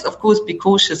experience. Yes, of course, be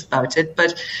cautious about it,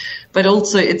 but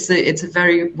also it's a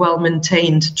very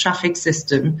well-maintained traffic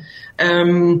system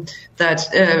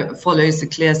that follows a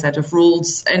clear set of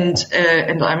rules, and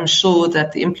I'm sure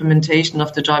that the implementation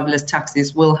of the driverless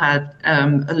taxis will have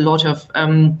a lot of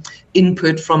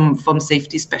input from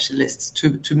safety specialists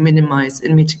to minimize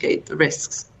and mitigate the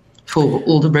risks for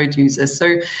all the road users.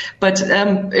 But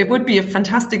it would be a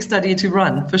fantastic study to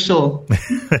run, for sure.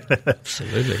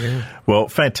 Absolutely, yeah. Well,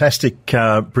 fantastic,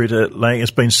 Britta Lang.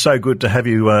 It's been so good to have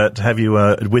you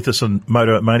with us on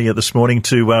Motor Mania this morning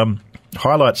to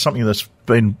highlight something that's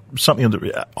been something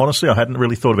that honestly I hadn't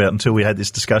really thought about until we had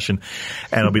this discussion,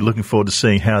 and I'll be looking forward to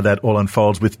seeing how that all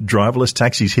unfolds with driverless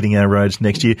taxis hitting our roads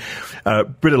next year.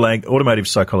 Britta Lang, automotive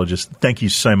psychologist, thank you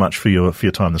so much for your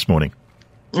time this morning.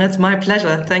 That's my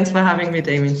pleasure. Thanks for having me,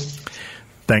 Damien.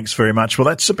 Thanks very much. Well,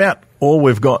 that's about all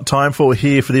we've got time for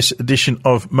here for this edition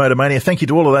of Motor Mania. Thank you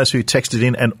to all of those who texted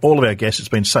in and all of our guests. It's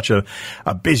been such a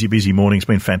busy morning. It's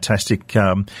been fantastic.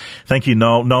 Thank you,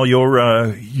 Noel.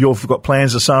 Noel, you've got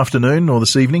plans this afternoon or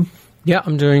this evening? Yeah,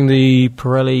 I'm doing the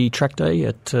Pirelli track day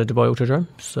at Dubai Autodrome,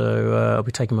 so I'll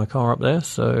be taking my car up there.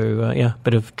 So a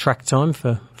bit of track time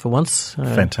for once.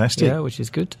 Fantastic. Yeah, which is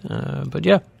good. But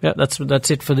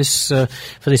that's it for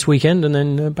this weekend, and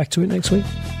then back to it next week.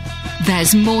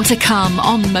 There's more to come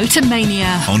on Motor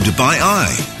Mania on Dubai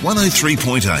Eye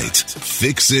 103.8.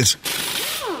 Fix it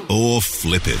or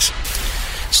flip it.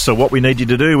 So what we need you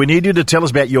to do, we need you to tell us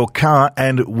about your car,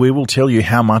 and we will tell you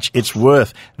how much it's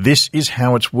worth. This is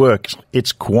how it works.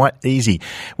 It's quite easy.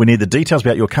 We need the details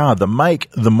about your car, the make,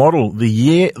 the model, the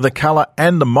year, the colour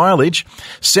and the mileage.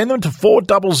 Send them to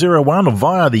 4001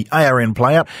 via the ARN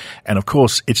Play app. And of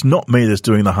course, it's not me that's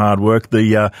doing the hard work.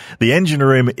 The engine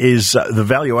room is the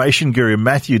valuation guru,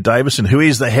 Matthew Davison, who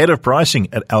is the head of pricing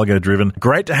at Algo Driven.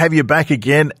 Great to have you back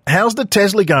again. How's the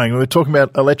Tesla going? We were talking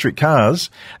about electric cars.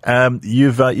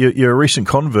 You're a recent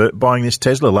convert buying this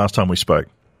Tesla last time we spoke.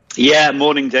 Yeah,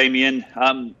 morning, Damien.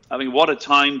 What a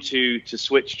time to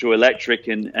switch to electric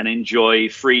and enjoy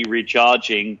free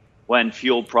recharging when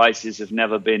fuel prices have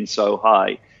never been so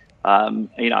high. What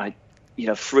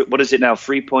is it now?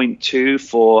 3.2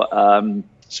 for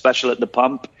special at the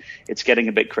pump. It's getting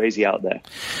a bit crazy out there.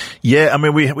 Yeah,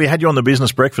 we had you on the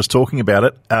Business Breakfast talking about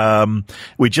it.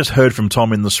 We just heard from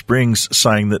Tom in the Springs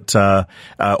saying that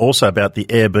also about the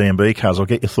Airbnb cars. I'll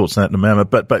get your thoughts on that in a moment.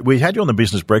 But we had you on the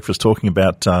Business Breakfast talking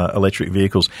about electric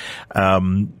vehicles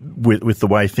with the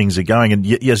way things are going. And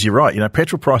yes, you're right.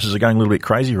 Petrol prices are going a little bit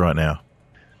crazy right now.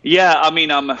 Yeah,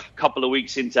 I'm a couple of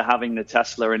weeks into having the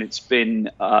Tesla, and it's been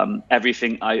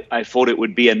everything I thought it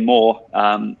would be and more.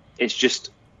 It's just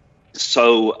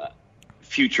so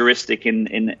futuristic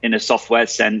in a software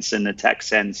sense and a tech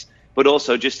sense, but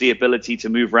also just the ability to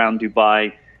move around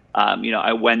Dubai.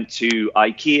 I went to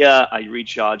IKEA, I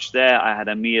recharged there. I had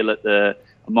a meal at the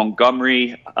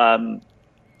Montgomery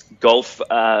Golf,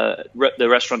 the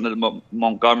restaurant at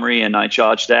Montgomery, and I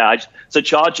charged there. So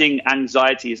charging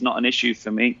anxiety is not an issue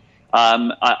for me.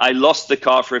 I lost the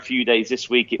car for a few days this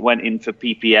week. It went in for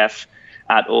PPF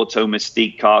at Auto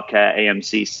Mystique, Car Care,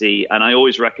 AMCC. And I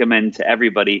always recommend to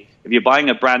everybody, if you're buying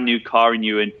a brand new car and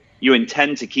you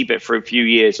intend to keep it for a few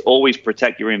years, always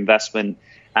protect your investment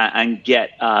and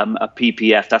get a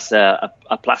PPF. That's a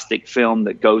plastic film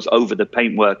that goes over the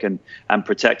paintwork and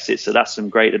protects it. So that's some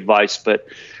great advice. But,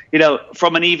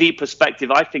 from an EV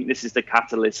perspective, I think this is the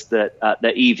catalyst that the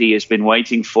EV has been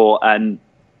waiting for. And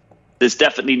there's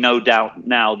definitely no doubt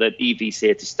now that EV's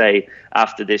here to stay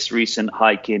after this recent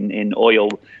hike in oil,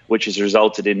 which has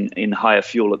resulted in higher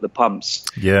fuel at the pumps.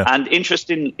 Yeah. And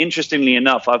interestingly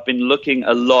enough, I've been looking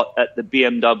a lot at the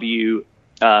BMW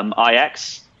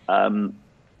iX,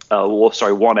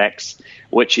 1X,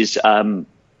 which is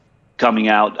coming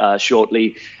out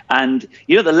shortly. And,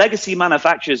 the legacy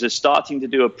manufacturers are starting to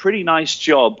do a pretty nice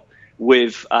job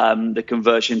with the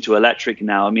conversion to electric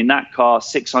now. I mean, that car,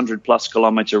 600 plus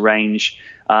kilometer range,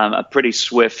 a pretty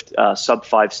swift sub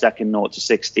 5 second 0 to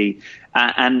 60,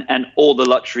 and all the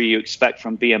luxury you expect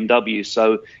from BMW.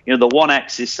 So, the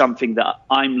 1X is something that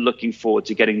I'm looking forward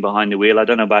to getting behind the wheel. I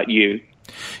don't know about you.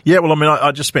 Yeah, well, I mean,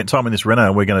 I just spent time in this Renault,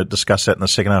 and we're going to discuss that in the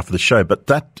second half of the show. But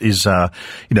that is,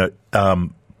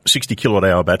 60 kilowatt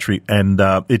hour battery, and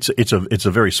it's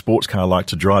a very sports car like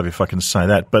to drive, if I can say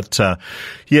that. But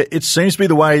it seems to be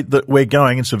the way that we're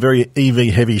going. It's a very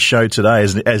EV heavy show today,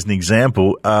 as an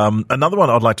example. Another one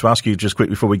I'd like to ask you just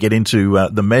quick before we get into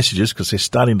the messages, because they're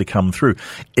starting to come through,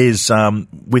 is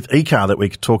with eCar that we're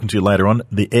talking to later on,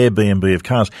 the Airbnb of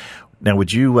cars. Now,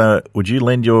 would you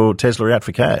lend your Tesla out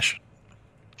for cash?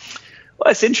 Well,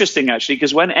 it's interesting, actually,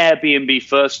 because when Airbnb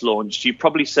first launched, you'd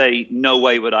probably say, no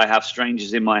way would I have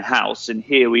strangers in my house. And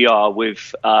here we are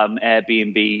with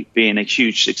Airbnb being a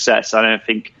huge success. I don't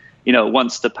think,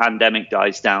 once the pandemic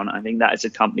dies down, I think that is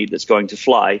a company that's going to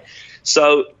fly.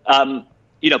 So,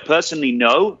 personally,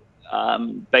 no.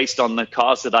 Based on the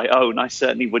cars that I own, I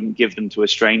certainly wouldn't give them to a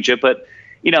stranger. But,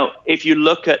 if you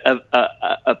look at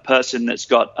a person that's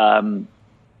got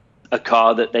a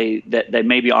car that they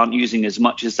maybe aren't using as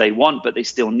much as they want, but they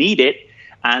still need it,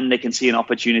 and they can see an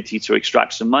opportunity to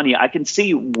extract some money, I can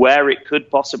see where it could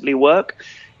possibly work.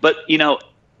 But,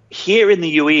 here in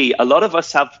the UAE, a lot of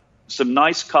us have some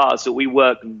nice cars that we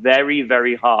work very,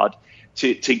 very hard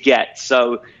to get.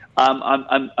 So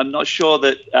I'm not sure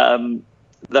that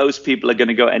those people are going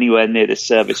to go anywhere near this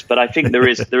service, but I think there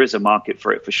is a market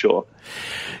for it for sure.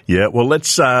 Yeah, well,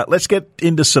 let's get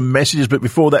into some messages, but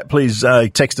before that, please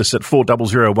text us at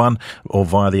 4001 or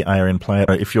via the ARN player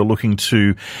if you're looking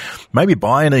to maybe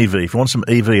buy an EV. If you want some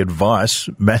EV advice,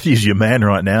 Matthew's your man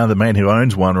right now, the man who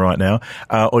owns one right now,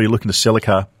 or you're looking to sell a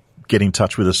car, get in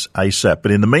touch with us ASAP.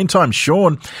 But in the meantime,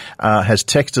 Sean has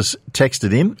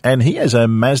texted in, and he has a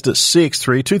Mazda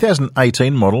CX-3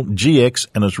 2018 model GX,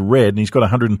 and it's red, and he's got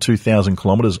 102,000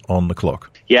 kilometres on the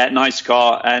clock. Yeah, nice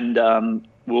car, and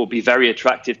will be very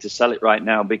attractive to sell it right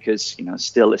now because,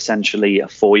 still essentially a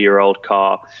 4-year-old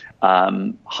car.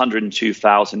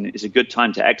 102,000 is a good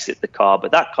time to exit the car,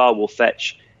 but that car will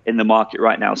fetch in the market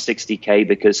right now 60K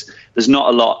because there's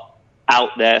not a lot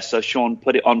out there. So Sean,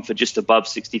 put it on for just above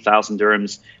 60,000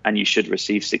 dirhams and you should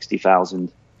receive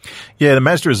 60,000. Yeah, the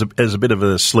Mazda is a bit of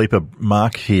a sleeper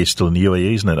mark here still in the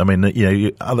UAE, isn't it? I mean,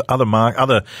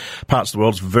 other parts of the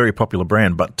world, it's a very popular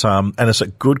brand, but and it's a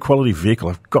good quality vehicle,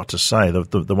 I've got to say.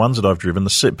 The ones that I've driven,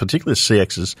 particularly the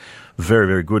CX, is very,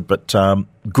 very good, but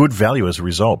good value as a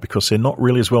result because they're not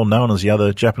really as well known as the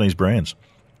other Japanese brands.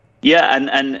 Yeah,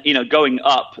 and going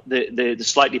up, the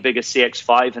slightly bigger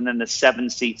CX-5 and then the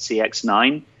 7-seat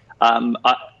CX-9,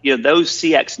 those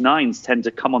CX-9s tend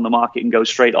to come on the market and go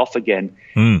straight off again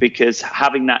because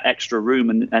having that extra room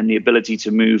and the ability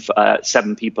to move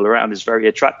 7 people around is very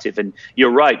attractive. And you're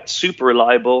right, super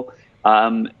reliable,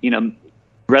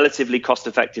 relatively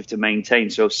cost-effective to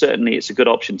maintain. So certainly it's a good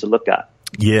option to look at.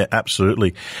 Yeah,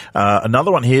 absolutely.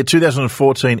 Another one here,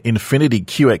 2014 Infiniti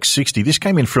QX60. This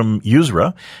came in from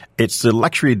Yusra. It's the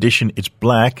luxury edition. It's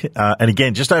black. And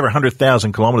again, just over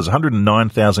 100,000 kilometres,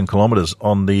 109,000 kilometres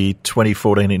on the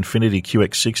 2014 Infiniti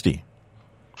QX60.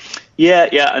 Yeah,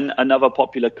 and another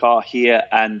popular car here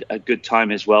and a good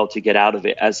time as well to get out of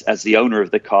it as the owner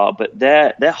of the car. But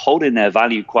they're holding their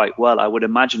value quite well. I would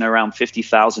imagine around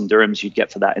 50,000 dirhams you'd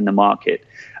get for that in the market.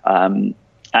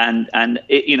 And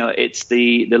it's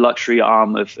the luxury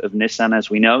arm of Nissan, as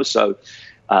we know. So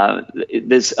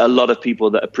there's a lot of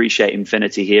people that appreciate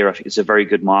Infiniti here. I think it's a very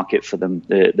good market for them,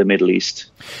 the Middle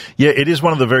East. Yeah, it is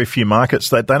one of the very few markets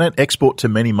that they don't export to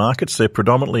many markets. They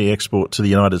predominantly export to the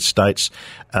United States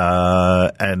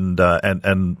and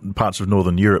parts of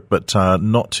Northern Europe, but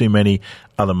not too many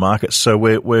other markets. So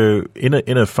we're in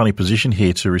a funny position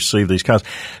here to receive these cars.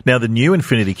 Now, the new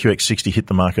Infiniti QX60 hit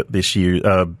the market this year,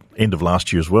 end of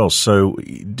last year as well. So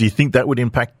do you think that would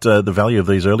impact the value of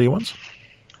these earlier ones?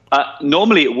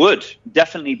 Normally it would,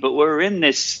 definitely, but we're in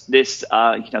this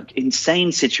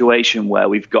insane situation where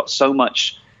we've got so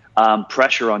much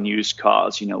pressure on used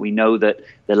cars. We know that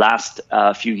the last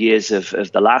few years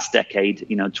of the last decade,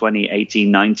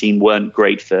 2018, 19 weren't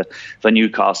great for new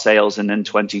car sales, and then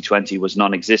 2020 was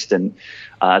non-existent.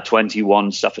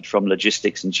 21 suffered from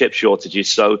logistics and chip shortages.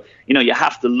 So, you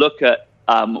have to look at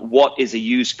what is a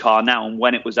used car now and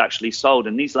when it was actually sold.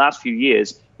 And these last few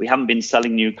years, we haven't been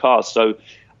selling new cars. So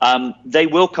they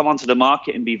will come onto the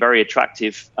market and be very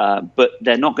attractive, but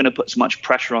they're not going to put so much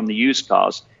pressure on the used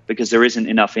cars because there isn't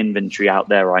enough inventory out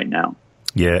there right now.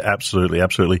 Yeah, absolutely,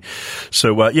 absolutely.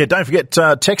 So, don't forget,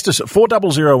 text us at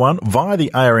 4001 via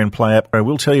the ARN Play app.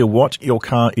 We'll tell you what your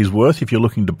car is worth if you're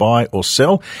looking to buy or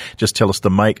sell. Just tell us the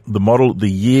make, the model, the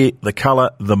year, the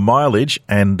colour, the mileage,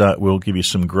 and we'll give you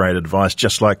some great advice,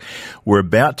 just like we're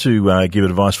about to give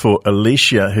advice for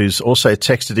Alicia, who's also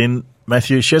texted in.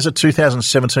 Matthew, she has a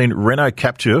 2017 Renault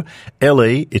Captur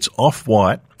LE. It's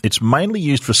off-white. It's mainly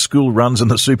used for school runs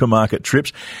and the supermarket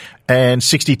trips, and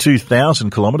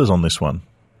 62,000 kilometres on this one.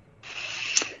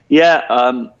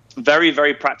 Yeah, very,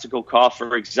 very practical car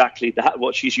for exactly that,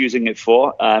 what she's using it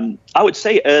for. I would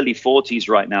say early 40s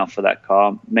right now for that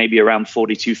car. Maybe around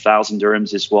 42,000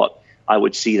 dirhams is what I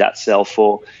would see that sell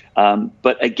for.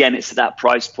 But again, it's at that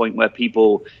price point where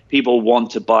people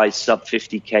want to buy sub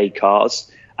 50K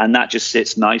cars. And that just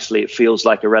sits nicely. It feels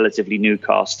like a relatively new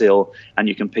car still, and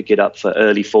you can pick it up for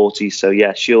early 40s. So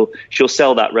yeah, she'll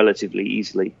sell that relatively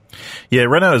easily. Yeah,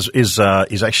 Renault is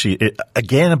actually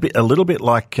again a little bit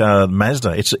like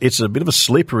Mazda. It's a bit of a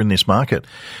sleeper in this market.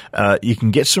 You can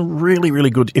get some really,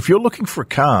 really good. If you're looking for a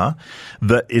car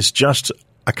that is just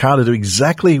a car to do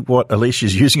exactly what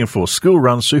Alicia's using it for, school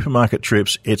runs, supermarket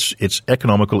trips. It's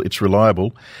economical. It's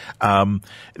reliable.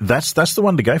 That's the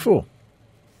one to go for.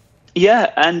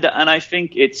 Yeah, and I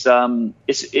think it's how can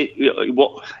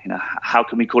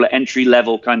we call it, entry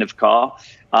level kind of car,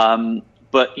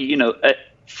 but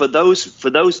for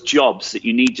those jobs that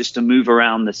you need just to move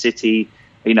around the city,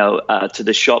 to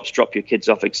the shops, drop your kids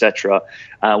off, etc.,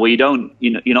 where you're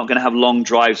not going to have long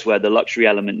drives where the luxury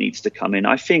element needs to come in.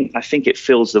 I think it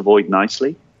fills the void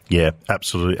nicely. Yeah,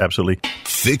 absolutely.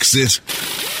 Fix it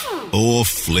or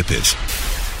flip it.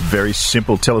 Very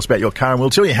simple. Tell us about your car and we'll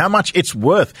tell you how much it's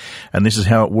worth. And this is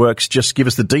how it works. Just give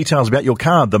us the details about your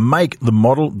car, the make, the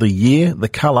model, the year, the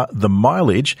colour, the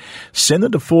mileage. Send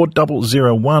them to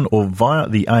 4001 or via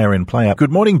the ARN Play app.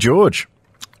 Good morning, George.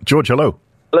 George, hello.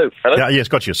 Hello. Yes,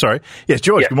 got you. Sorry. Yes,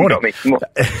 George, good morning. You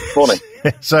got me. Morning.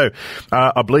 So,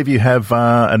 I believe you have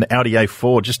an Audi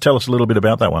A4. Just tell us a little bit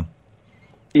about that one.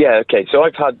 Yeah, okay. So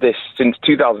I've had this since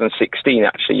 2016,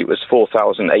 actually. It was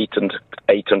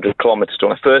 4,800 kilometres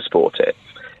when I first bought it.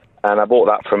 And I bought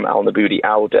that from Al Naboudi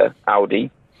Audi.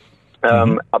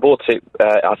 I bought it,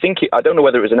 I don't know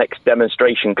whether it was an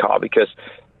ex-demonstration car because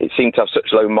it seemed to have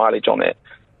such low mileage on it.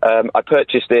 I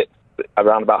purchased it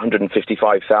around about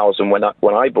 155,000 when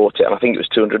I bought it, and I think it was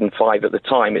 205 at the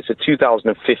time. It's a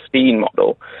 2015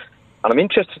 model. And I'm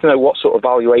interested to know what sort of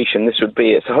valuation this would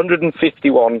be. It's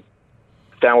 151,000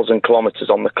 kilometres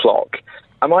on the clock.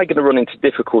 Am I going to run into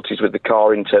difficulties with the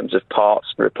car in terms of parts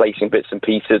and replacing bits and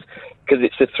pieces? Because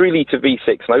it's a 3-litre V6,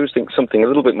 and I always think something a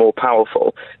little bit more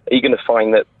powerful. Are you going to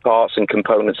find that parts and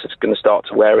components are going to start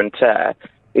to wear and tear?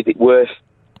 Is it worth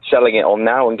selling it on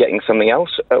now and getting something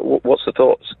else? What's the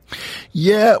thoughts?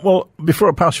 Yeah, well, before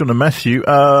I pass you on to Matthew,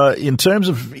 in terms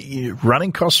of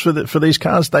running costs for these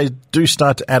cars, they do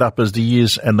start to add up as the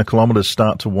years and the kilometres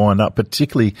start to wind up,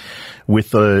 particularly with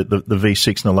the V6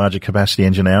 and the larger capacity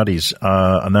engine Audis.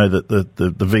 I know that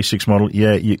the V6 model,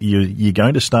 you're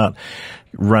going to start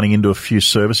running into a few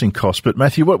servicing costs. But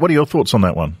Matthew, what are your thoughts on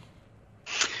that one?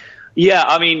 Yeah,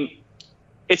 I mean,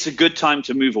 it's a good time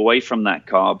to move away from that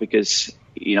car because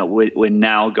we're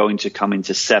now going to come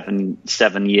into 7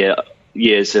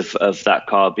 years of that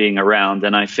car being around.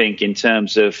 And I think in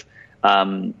terms of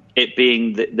it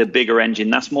being the bigger engine,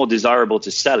 that's more desirable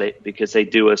to sell it because they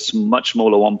do a much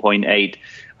smaller 1.8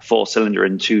 4-cylinder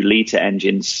and 2-litre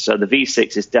engines. So the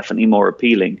V6 is definitely more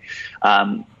appealing.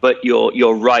 But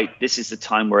you're right. This is the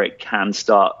time where it can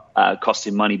start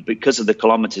costing money because of the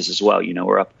kilometres as well.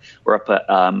 We're up at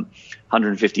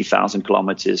 150,000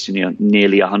 kilometres,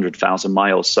 nearly 100,000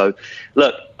 miles. So,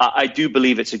 look, I do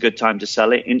believe it's a good time to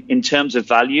sell it. In terms of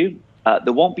value,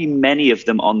 there won't be many of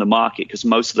them on the market because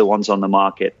most of the ones on the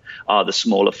market are the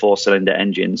smaller 4-cylinder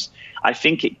engines. I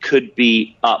think it could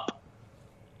be up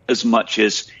as much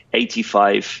as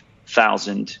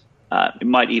 85,000. It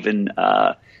might even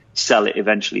sell it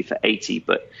eventually for 80,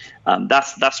 but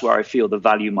that's where I feel the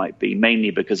value might be,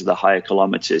 mainly because of the higher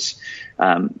kilometres.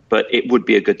 But it would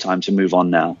be a good time to move on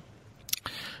now.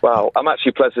 Well, I'm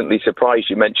actually pleasantly surprised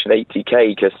you mentioned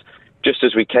 80k because just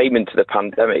as we came into the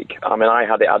pandemic, I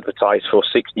had it advertised for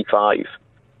 65,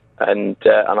 and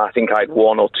I think I had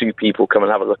 1 or 2 people come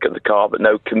and have a look at the car, but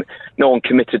no one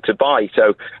committed to buy.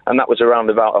 So, and that was around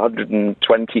about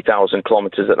 120,000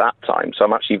 kilometres at that time. So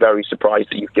I'm actually very surprised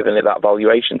that you've given it that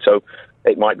valuation. So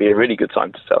it might be a really good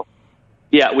time to sell.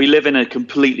 Yeah, we live in a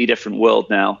completely different world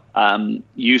now.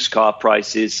 Used car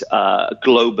prices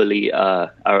globally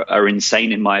are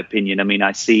insane, in my opinion. I mean,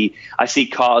 I see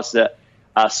cars that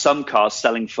some cars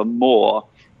selling for more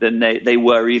than they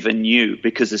were even new,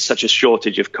 because there's such a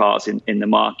shortage of cars in the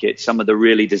market. Some of the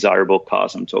really desirable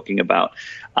cars I'm talking about.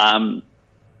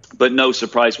 But no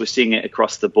surprise, we're seeing it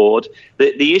across the board.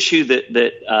 The issue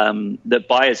that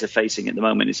buyers are facing at the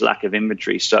moment is lack of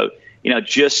inventory. So,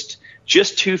 just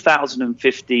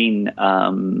 2015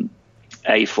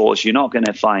 A4s, you're not going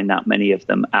to find that many of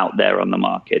them out there on the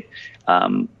market,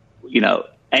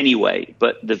 anyway.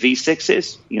 But the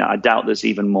V6s, I doubt there's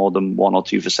even more than one or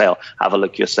two for sale. Have a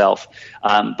look yourself.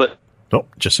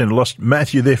 Just lost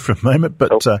Matthew there for a moment,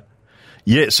 but...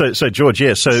 So George,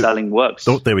 selling works.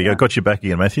 Oh, there we go. Got you back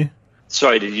again, Matthew.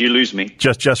 Sorry, did you lose me?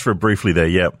 Just for briefly there,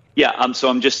 yeah. Yeah, so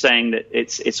I'm just saying that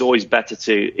it's always better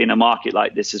to, in a market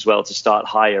like this as well, to start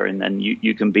higher, and then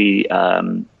you can be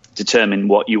determine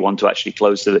what you want to actually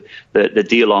close the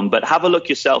deal on. But have a look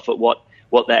yourself at what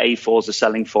the A4s are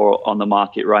selling for on the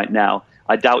market right now.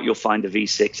 I doubt you'll find a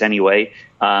V6 anyway,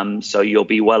 so you'll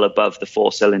be well above the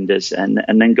 4 cylinders, and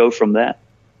then go from there.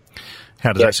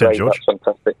 How does that sound, George? That's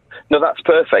fantastic. No, that's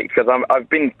perfect, because I've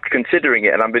been considering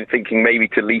it, and I've been thinking maybe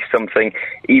to lease something,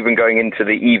 even going into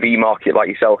the EV market like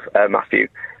yourself, Matthew,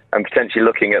 and potentially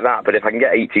looking at that. But if I can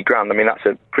get 80 grand, I mean, that's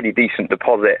a pretty decent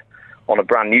deposit on a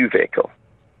brand new vehicle.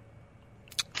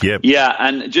 Yep. Yeah,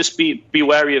 and just be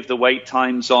wary of the wait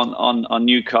times on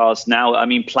new cars now. I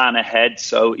mean, plan ahead.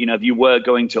 So, if you were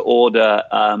going to order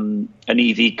an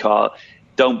EV car,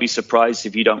 don't be surprised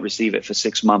if you don't receive it for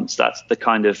 6 months. That's the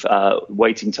kind of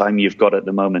waiting time you've got at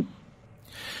the moment.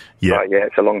 Yeah, right,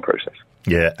 it's a long process.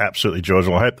 Yeah, absolutely, George.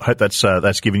 Well, I hope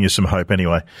that's giving you some hope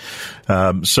anyway.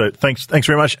 So thanks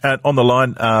very much. On the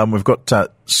line, we've got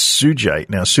Sujay.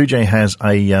 Now, Sujay has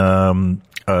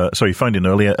you phoned in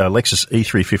earlier, a Lexus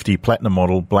E350 Platinum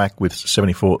model, black with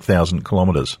 74,000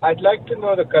 kilometres. I'd like to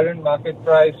know the current market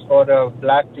price for a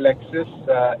black Lexus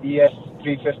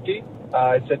ES350.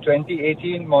 It's a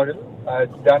 2018 model.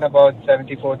 It's done about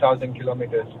 74,000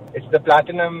 kilometers. It's the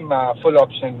Platinum full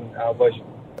option version.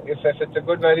 If it's a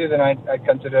good value, then I'd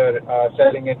consider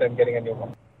selling it and getting a new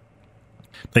one.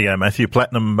 There you go, Matthew.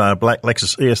 Platinum black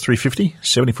Lexus ES350,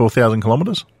 74,000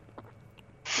 kilometres.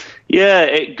 Yeah,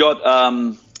 it got a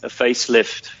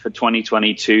facelift for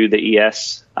 2022, the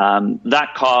ES.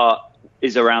 That car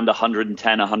is around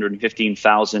 110,000,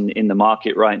 115,000 in the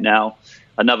market right now.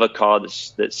 Another car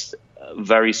that's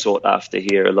very sought after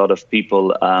here. A lot of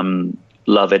people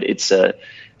love it. It's a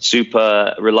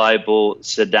super reliable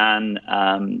sedan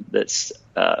that's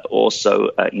also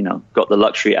got the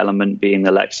luxury element being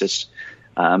the Lexus.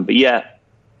 But yeah,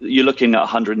 you're looking at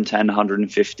 110,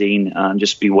 115.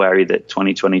 Just be wary that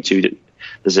 2022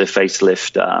 there's a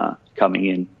facelift coming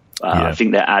in. I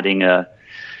think they're adding a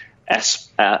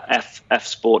F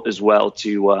Sport as well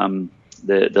to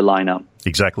the lineup.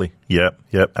 Exactly. Yep,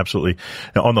 absolutely.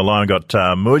 Now, on the line, we've got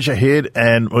Mujahid,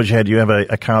 and Mujahid, you have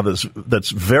a car that's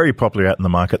very popular out in the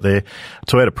market there,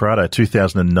 Toyota Prado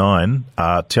 2009.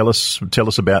 Tell us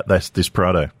about this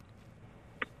Prado.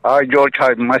 Hi, George.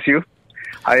 Hi, Matthew.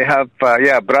 I have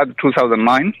Prado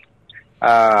 2009.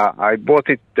 I bought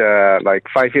it like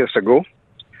 5 years ago,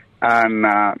 and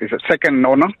it's a second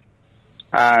owner.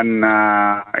 And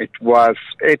it was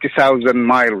 80,000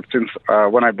 miles since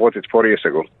when I bought it 4 years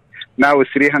ago. Now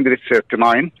it's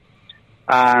 339,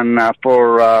 and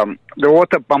for the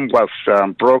water pump was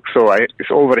broke, so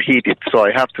it's overheated. So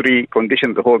I have to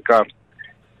recondition the whole car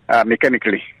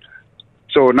mechanically.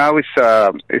 So now it's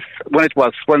when it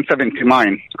was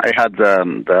 179, I had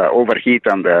the overheat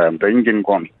and the engine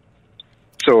gone.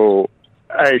 So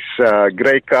it's a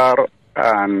grey car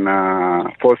and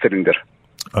 4-cylinder.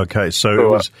 Okay, so it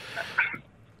was...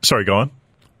 Sorry, go on.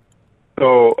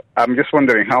 So I'm just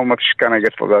wondering how much can I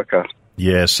get for that car?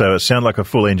 Yeah, so it sounded like a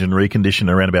full engine recondition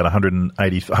around about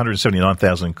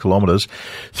 179,000 kilometres.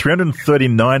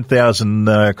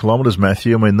 339,000 kilometres,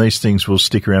 Matthew. I mean, these things will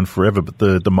stick around forever, but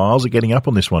the miles are getting up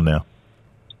on this one now.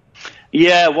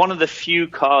 Yeah, one of the few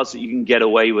cars that you can get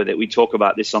away with it. We talk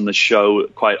about this on the show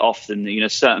quite often.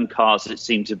 Certain cars that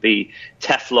seem to be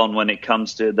Teflon when it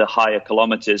comes to the higher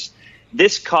kilometres.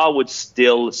 This car would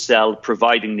still sell,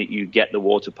 providing that you get the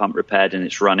water pump repaired and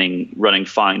it's running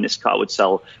fine. This car would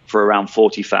sell for around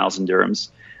 40,000 dirhams.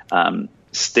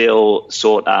 Still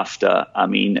sought after. I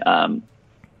mean,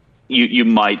 you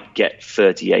might get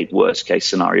 38 worst case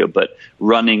scenario, but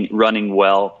running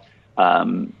well,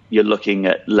 you're looking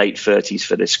at late 30s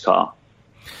for this car.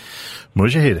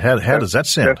 Mujahid, how does that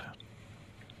sound?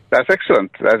 That's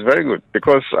excellent. That's very good,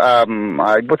 because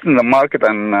I put in the market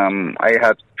and I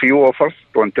had few offers,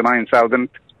 29,000,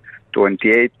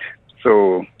 28.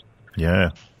 So yeah,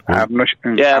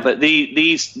 but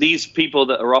these people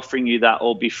that are offering you that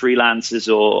will be freelancers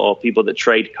or people that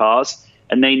trade cars.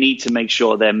 and they need to make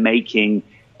sure they're making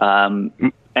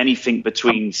anything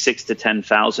between 6 to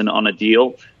 10,000 on a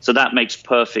deal. So that makes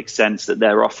perfect sense that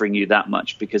they're offering you that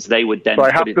much, because they would then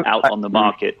put it out on the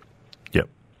market. Yep.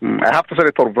 I have to sell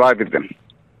it for private then.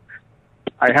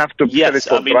 I have to sell it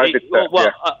for private.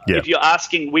 If you're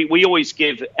asking, we always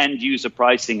give end user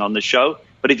pricing on the show.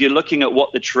 But if you're looking at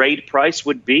what the trade price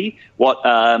would be, what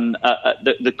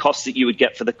the cost that you would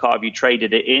get for the car if you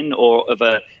traded it in, or if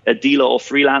a dealer or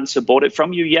freelancer bought it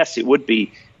from you, yes, it would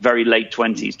be very late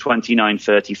 20s, 29,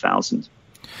 30,000.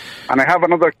 And I have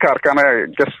another car. Can I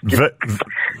just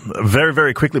very,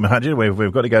 very quickly, Mahajid?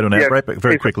 We've got to go to an ad break, but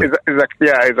very quickly.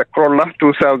 It's a Corolla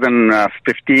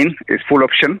 2015. It's full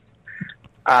option,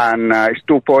 and it's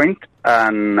 2-point,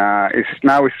 and it's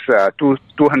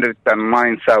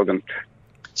 209,000.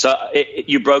 So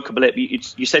you broke a bit.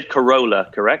 You said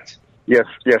Corolla, correct? Yes,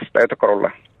 that's a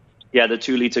Corolla. Yeah, the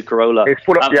 2-liter Corolla. It's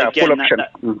full option.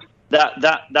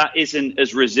 That isn't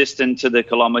as resistant to the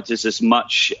kilometers as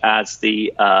much as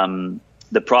the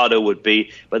Prado would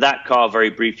be, but that car,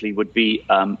 very briefly, would be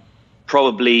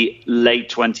probably late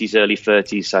 20s, early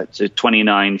 30s, so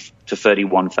 29 to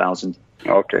 31,000.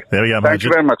 Okay. There we go, Thank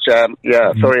you very much.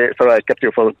 Sorry, I kept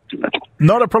you for...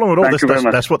 Not a problem at all.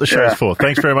 That's what the show's for.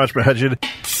 Thanks very much, Mahajid.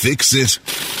 Fix it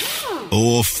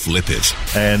or flip it.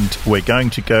 And we're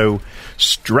going to go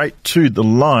straight to the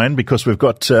line because we've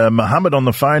got Mohammed on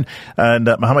the phone. And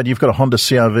Mohammed, you've got a Honda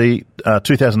CR-V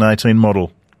 2018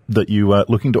 model that you are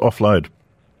looking to offload.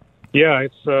 Yeah,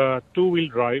 it's a two-wheel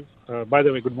drive. By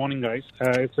the way, good morning, guys.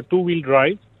 It's a two-wheel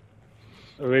drive,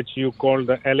 which you call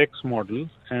the LX model,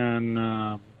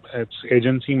 and it's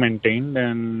agency maintained,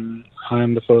 and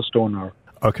I'm the first owner.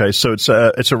 Okay, so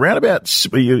it's around about,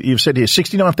 you've said here,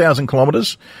 69,000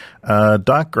 kilometres,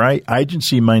 dark grey,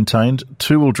 agency maintained,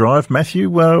 two-wheel drive. Matthew,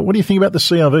 what do you think about the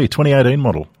CR-V 2018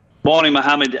 model? Morning,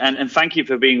 Mohammed, and thank you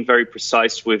for being very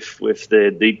precise with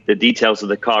the details of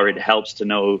the car. It helps to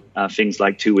know things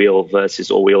like two-wheel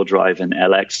versus all-wheel drive and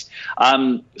LX.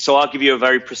 So I'll give you a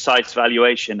very precise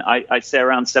valuation. I'd say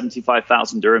around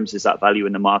 75,000 dirhams is that value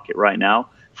in the market right now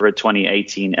for a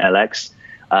 2018 LX.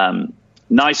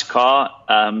 Nice car.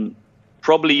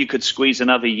 Probably you could squeeze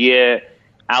another year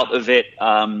out of it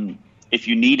if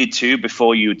you needed to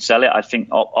before you would sell it. I think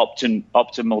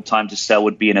optimal time to sell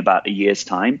would be in about a year's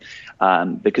time,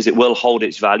 because it will hold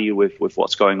its value with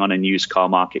what's going on in the used car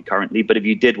market currently. But if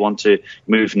you did want to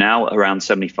move now, around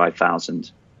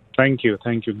 75,000. Thank you.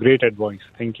 Great advice.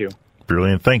 Thank you.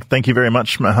 Brilliant. Thank you very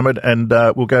much, Mohammed. And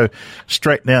we'll go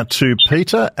straight now to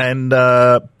Peter. And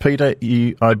Peter,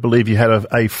 I believe you had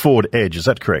a Ford Edge. Is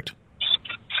that correct?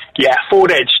 Yeah,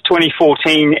 Ford Edge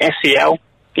 2014 SEL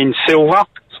in silver.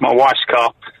 It's my wife's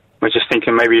car. We're just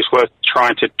thinking maybe it's worth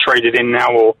trying to trade it in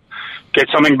now or get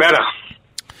something better.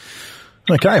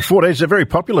 Okay, Ford Edge, they're very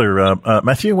popular.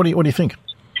 Matthew, what do you think?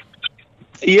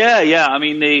 Yeah. I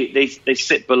mean, they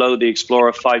sit below the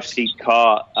Explorer 5-seat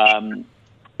car.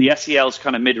 The SEL's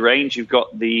kind of mid-range. You've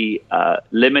got the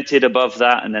Limited above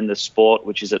that, and then the Sport,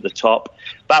 which is at the top.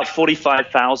 About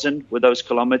 45,000 with those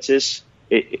kilometers.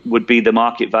 It would be the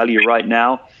market value right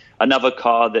now. Another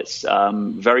car that's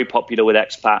very popular with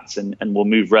expats and will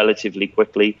move relatively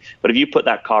quickly. But if you put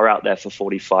that car out there for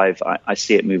 45, I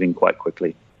see it moving quite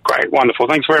quickly. Great, wonderful.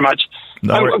 Thanks very much.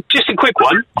 Just a quick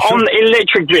one. Sure. On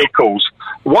electric vehicles,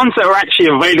 ones that are actually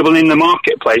available in the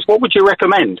marketplace, what would you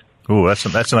recommend? Oh, that's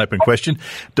an open question.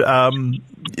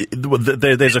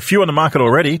 There's a few on the market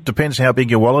already. Depends how big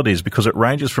your wallet is, because it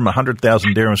ranges from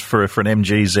 100,000 dirhams for an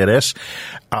MG ZS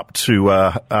up to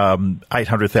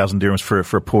 800,000 dirhams for a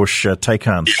Porsche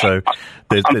Taycan. So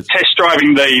I'm test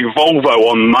driving the Volvo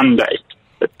on Monday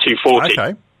at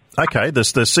 240. Okay.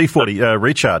 There's the C40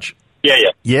 Recharge.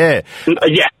 Yeah.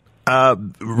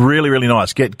 Really, really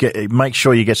nice. Make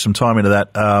sure you get some time into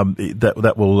that.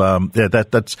 That will.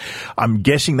 That's. I'm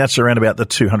guessing that's around about the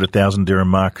 200,000 dirham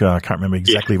mark. I can't remember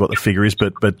exactly what the figure is,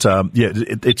 but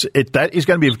that is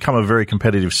going to become a very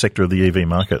competitive sector of the EV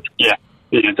market. Yeah,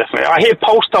 definitely. I hear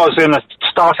Polestar's going to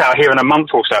start out here in a month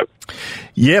or so.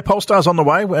 Yeah, Polestar's on the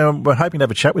way. We're hoping to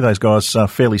have a chat with those guys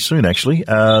fairly soon, actually.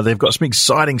 They've got some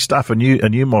exciting stuff. A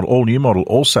new model, all new model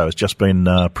also has just been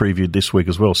previewed this week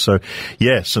as well. So,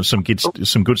 yeah, some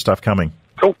good stuff coming.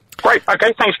 Cool. Great.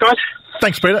 Okay, thanks, guys.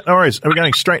 Thanks, Peter. No worries. We're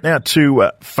going straight now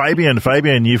to Fabian.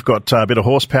 Fabian, you've got a bit of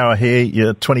horsepower here,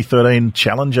 your 2013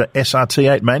 Challenger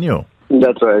SRT8 manual.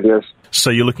 That's right, yes. So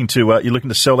you're looking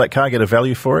to sell that car, get a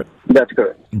value for it? That's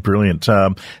correct. Brilliant.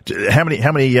 How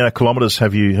many kilometres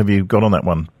have you got on that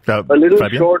one? A little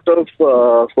Fabian? short of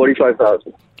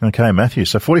 45,000. Okay, Matthew.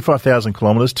 So 45,000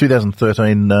 kilometres,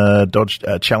 2013 Dodge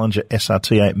Challenger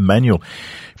SRT8 manual.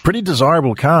 Pretty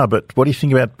desirable car, but what do you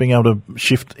think about being able to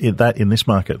shift that in this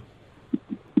market?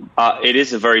 It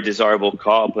is a very desirable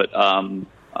car, but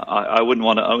I wouldn't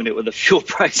want to own it with the fuel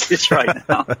prices right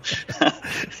now.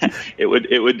 It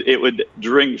would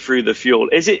drink through the fuel.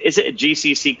 Is it a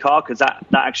GCC car? Because that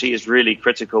actually is really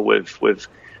critical with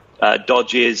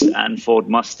Dodges and Ford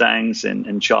Mustangs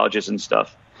and Chargers and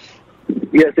stuff.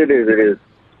 Yes, it is. It is.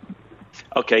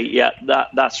 Okay, yeah,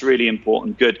 that's really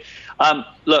important. Good.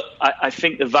 Look, I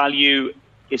think the value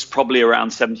is probably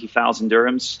around 70,000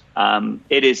 dirhams.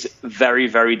 It is very,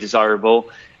 very desirable.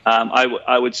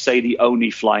 I would say the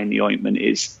only fly in the ointment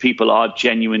is people are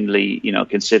genuinely,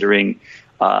 considering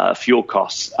fuel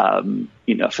costs,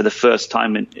 for the first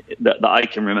time that I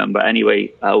can remember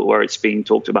anyway, where it's being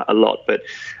talked about a lot. But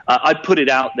I'd put it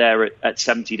out there at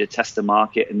 70 to test the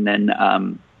market, and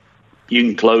then you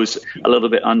can close a little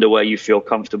bit under where you feel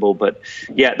comfortable. But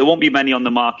yeah, there won't be many on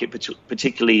the market,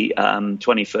 particularly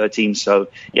 2013. So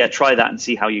yeah, try that and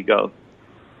see how you go.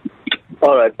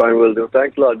 All right, fine, will do.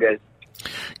 Thanks a lot, guys.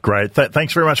 Great.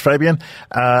 Thanks very much, Fabian.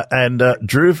 And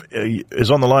Dhruv is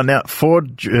on the line now.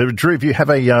 Dhruv, you have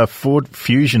a Ford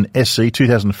Fusion SE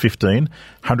 2015,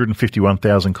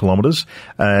 151,000 kilometres,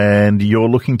 and you're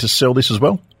looking to sell this as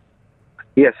well?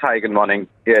 Yes, hi, good morning.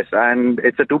 Yes, and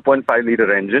it's a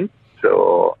 2.5-litre engine.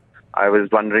 So I was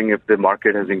wondering if the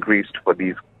market has increased for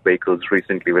these vehicles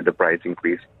recently with the price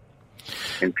increase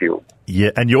in fuel. Yeah,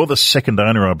 and you're the second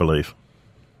owner, I believe.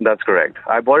 That's correct.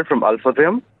 I bought it from Alfa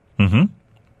Thiam,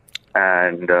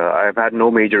 and I've had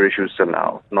no major issues till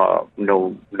now.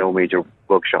 No major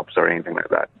workshops or anything like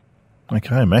that.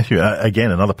 Okay, Matthew,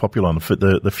 again, another popular one for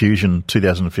the Fusion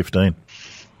 2015.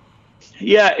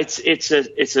 Yeah, it's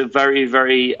a very,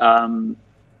 very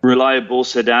reliable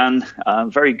sedan,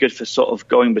 very good for sort of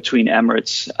going between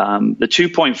Emirates. The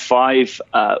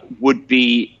 2.5 would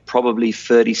be probably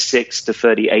 36 to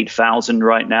 38,000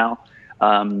 right now,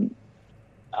 and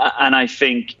I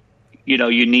think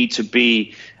you need to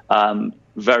be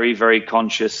very, very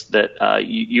conscious that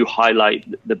you highlight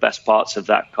the best parts of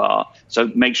that car. So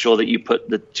make sure that you put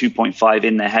the 2.5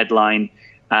 in the headline,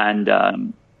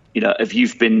 and if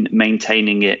you've been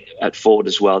maintaining it at Ford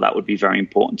as well, that would be very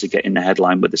important to get in the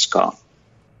headline with this car.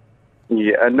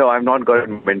 Yeah, no, I've not got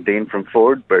it maintained from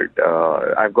Ford, but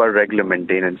I've got regular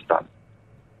maintenance done.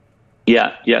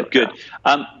 Yeah, good.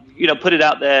 Put it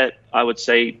out there, I would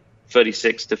say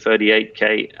 36 to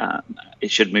 38K. It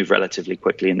should move relatively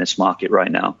quickly in this market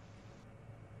right now.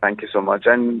 Thank you so much.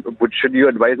 And should you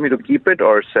advise me to keep it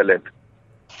or sell it?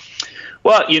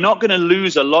 Well, you're not going to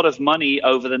lose a lot of money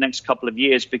over the next couple of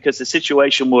years because the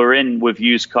situation we're in with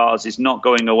used cars is not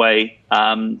going away.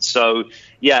 So,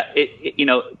 yeah,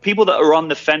 people that are on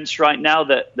the fence right now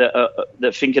that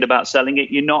are thinking about selling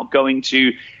it, you're not going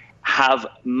to have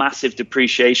massive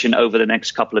depreciation over the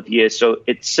next couple of years. So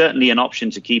it's certainly an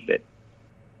option to keep it.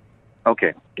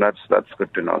 Okay, that's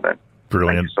good to know that.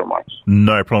 Brilliant. Thank you so much.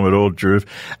 No problem at all, Dhruv.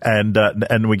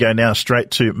 And we go now straight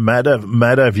to Madhav.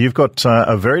 Madhav, you've got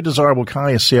a very desirable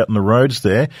car you see out on the roads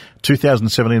there,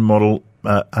 2017 model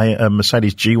a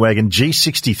Mercedes G-Wagon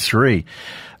G63.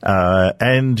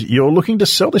 And you're looking to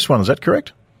sell this one, is that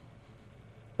correct?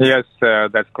 Yes,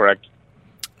 that's correct.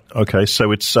 Okay,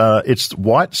 so it's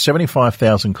white,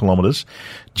 75,000 kilometres,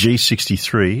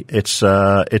 G63. It's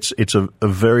a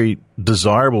very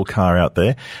desirable car out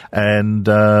there. And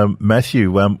Matthew,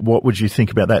 what would you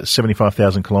think about that?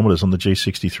 75,000 kilometres on the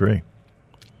G63.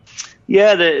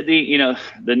 Yeah, the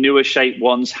newer shape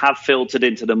ones have filtered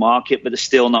into the market, but there's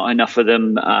still not enough of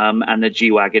them. And the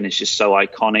G-Wagon is just so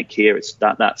iconic here.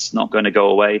 That's not going to go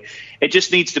away. It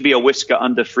just needs to be a whisker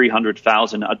under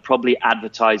 300,000. I'd probably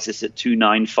advertise this at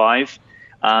 295.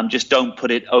 Just don't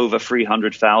put it over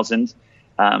 300,000.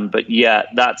 But yeah,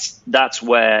 that's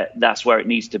where it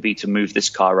needs to be to move this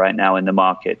car right now in the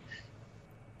market.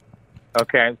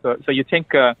 Okay, so you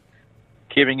think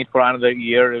keeping it for another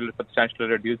year will potentially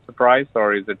reduce the price,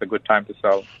 or is it a good time to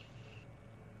sell?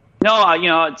 No,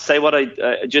 I'd say what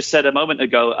I just said a moment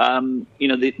ago.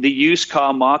 The used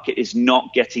car market is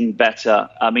not getting better.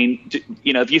 I mean,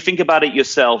 if you think about it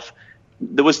yourself,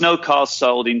 there was no cars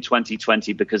sold in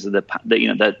 2020 because of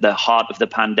the heart of the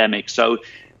pandemic. So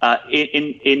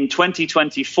in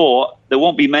 2024, there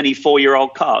won't be many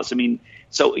 4-year-old cars. I mean,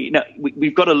 so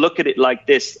we've got to look at it like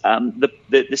this.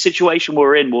 The situation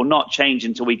we're in will not change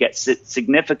until we get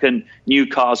significant new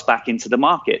cars back into the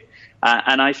market.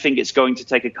 And I think it's going to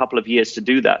take a couple of years to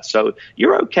do that. So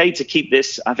you're okay to keep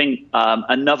this. I think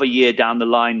another year down the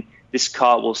line, this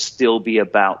car will still be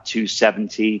about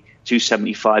 270,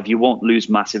 275. You won't lose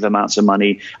massive amounts of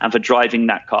money. And for driving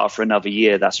that car for another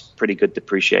year, that's pretty good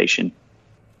depreciation.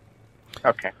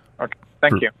 Okay.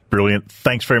 Thank you. Brilliant.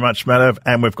 Thanks very much, Madhav.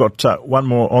 And we've got one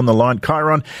more on the line.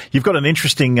 Chiron, you've got an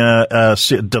interesting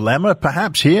dilemma,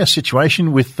 perhaps, here,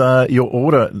 situation with your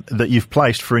order that you've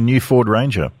placed for a new Ford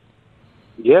Ranger.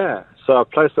 Yeah, so I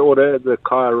placed the order. The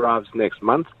car arrives next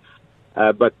month,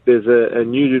 but there's a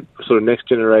new sort of next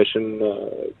generation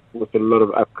with a lot of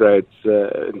upgrades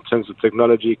in terms of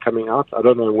technology coming out. I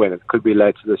don't know when. It could be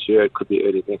later this year. It could be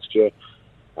early next year.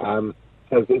 So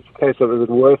it's a case of, is it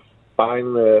worth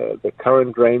buying the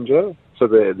current Ranger, so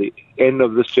the end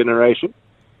of this generation,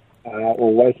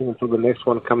 or waiting until the next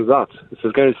one comes out? So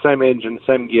it's going to the same engine,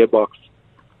 same gearbox,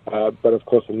 but of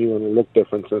course the new one will look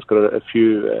different, so it's got a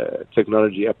few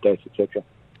technology updates, etc.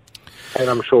 And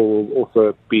I'm sure will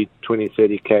also be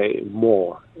 20-30K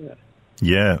more.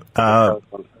 Yeah.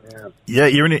 Yeah,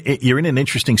 you're in an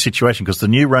interesting situation because the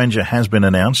new Ranger has been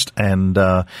announced, and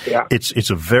it's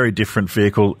a very different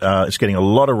vehicle. It's getting a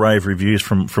lot of rave reviews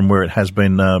from where it has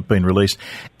been released.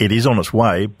 It is on its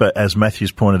way, but as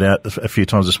Matthew's pointed out a few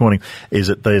times this morning, is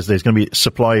that there's going to be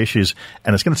supply issues,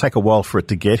 and it's going to take a while for it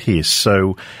to get here.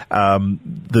 So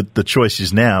the choice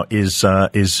is now is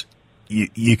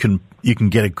you can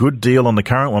get a good deal on the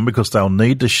current one because they'll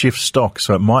need to shift stock,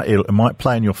 so it might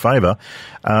play in your favour,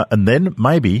 and then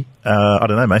maybe I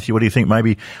don't know, Matthew, what do you think?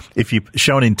 Maybe if you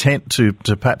show an intent to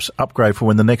perhaps upgrade for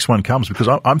when the next one comes, because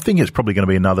I'm thinking it's probably going to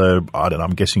be another, I don't know,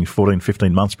 I'm guessing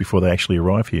 14-15 months before they actually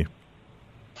arrive here.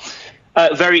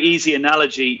 Very easy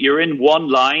analogy. You're in one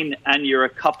line and you're a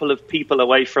couple of people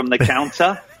away from the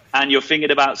counter. And you're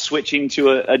thinking about switching to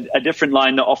a different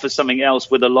line that offers something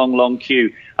else with a long, long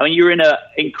queue. I mean, you're in an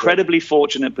incredibly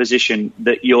fortunate position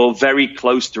that you're very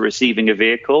close to receiving a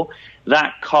vehicle.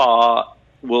 That car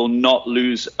will not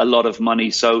lose a lot of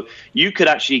money. So you could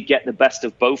actually get the best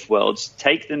of both worlds.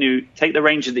 Take the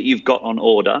Ranger that you've got on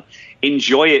order,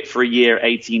 enjoy it for a year,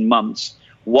 18 months.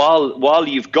 While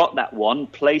you've got that one,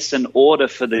 place an order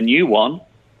for the new one.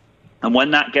 And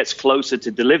when that gets closer to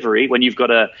delivery, when you've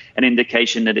got an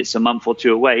indication that it's a month or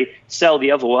two away, sell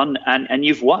the other one and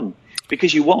you've won.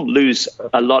 Because you won't lose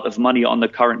a lot of money on the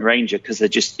current Ranger because there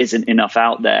just isn't enough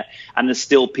out there. And there's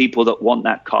still people that want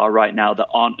that car right now that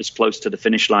aren't as close to the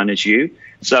finish line as you.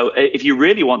 So if you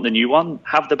really want the new one,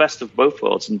 have the best of both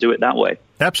worlds and do it that way.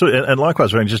 Absolutely. And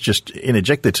likewise, Rangers, just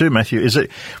interject there too, Matthew, is that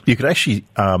you could actually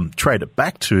trade it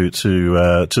back to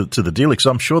the dealer, because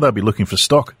I'm sure they'll be looking for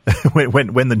stock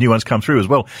when the new ones come through as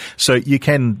well. So it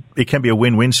can be a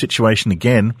win-win situation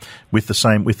again with the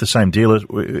same dealer.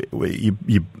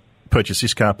 You purchase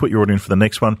this car, put your order in for the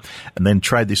next one, and then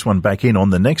trade this one back in on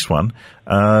the next one,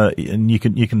 and you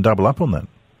can double up on that.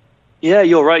 Yeah,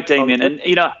 you're right, Damien. And, do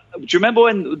you remember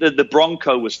when the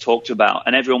Bronco was talked about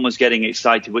and everyone was getting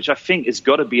excited, which I think has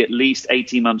got to be at least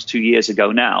 18 months, 2 years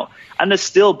ago now, and there's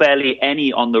still barely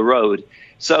any on the road.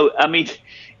 So, I mean,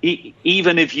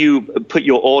 even if you put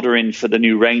your order in for the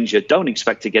new Ranger, don't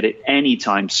expect to get it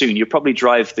anytime soon. You'll probably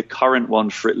drive the current one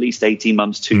for at least 18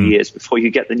 months, 2 years before you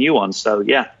get the new one. So,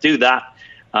 yeah, do that.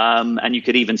 And you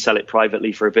could even sell it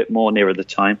privately for a bit more nearer the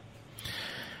time.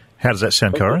 How does that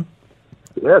sound, Karen?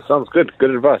 Yeah, sounds good.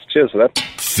 Good advice. Cheers for that.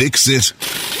 Fix it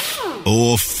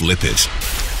or flip it.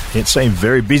 It's a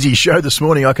very busy show this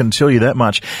morning, I can tell you that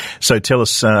much. So tell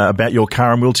us about your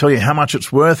car and we'll tell you how much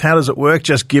it's worth. How does it work?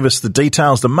 Just give us the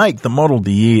details, the make, the model,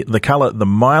 the year, the colour, the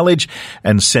mileage,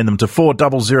 and send them to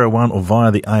 4001 or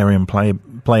via the ARN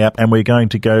Play app. And we're going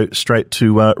to go straight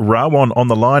to Rawan on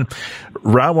the line.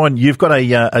 Rawan, you've got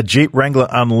a Jeep Wrangler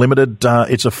Unlimited.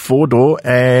 It's a 4-door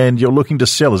and you're looking to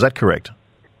sell. Is that correct?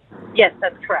 Yes,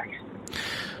 that's correct.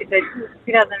 It's a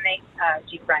 2008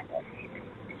 Jeep Wrangler.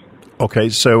 Okay,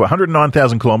 so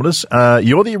 109,000 kilometres.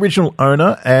 You're the original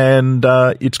owner, and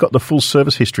it's got the full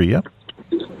service history, yeah?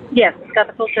 Yes, it's got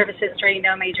the full service history,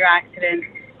 no major accidents.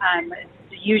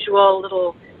 The usual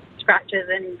little scratches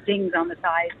and dings on the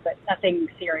side, but nothing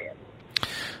serious.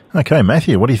 Okay,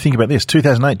 Matthew, what do you think about this?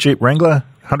 2008 Jeep Wrangler,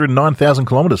 109,000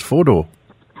 kilometres, 4-door.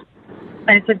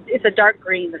 And it's a dark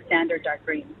green, the standard dark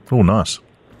green. Oh, nice.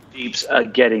 Jeeps are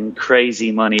getting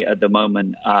crazy money at the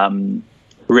moment.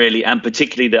 Really, and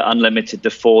particularly the Unlimited, the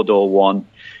 4-door one.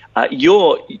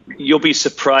 You'll be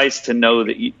surprised to know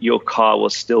that your car will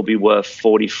still be worth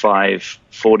 45,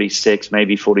 46,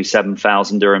 maybe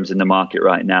 47,000 dirhams in the market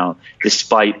right now,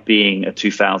 despite being a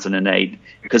 2008,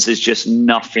 because there's just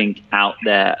nothing out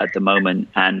there at the moment,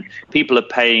 and people are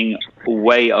paying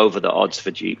way over the odds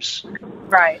for Jeeps.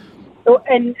 Right. So,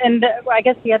 and I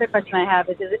guess the other question I have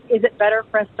is it better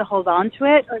for us to hold on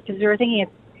to it, because we were thinking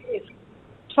if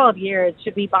 12 years,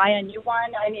 should we buy a new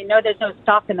one? I mean, no, there's no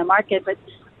stock in the market, but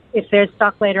if there's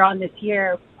stock later on this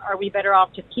year, are we better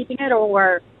off just keeping it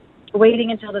or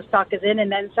waiting until the stock is in and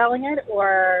then selling it?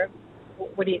 Or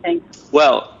what do you think?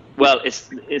 Well,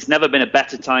 it's never been a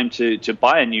better time to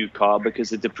buy a new car because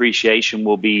the depreciation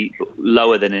will be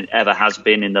lower than it ever has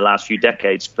been in the last few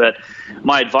decades. But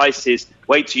my advice is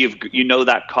wait till you know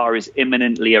that car is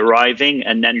imminently arriving,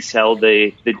 and then sell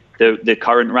the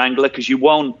current Wrangler, because you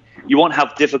won't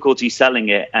have difficulty selling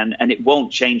it, and it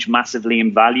won't change massively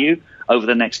in value over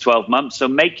the next 12 months. So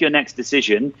make your next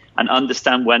decision and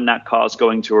understand when that car is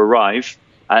going to arrive.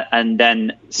 And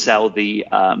then sell the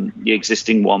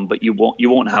existing one, but you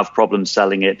won't have problems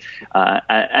selling it.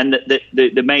 And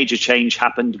the major change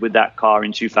happened with that car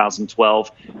in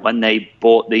 2012 when they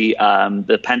bought the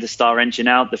Pentastar engine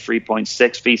out, the 3.6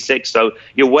 V6. So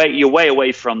you're way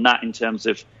away from that in terms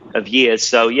of years.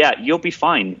 So yeah, you'll be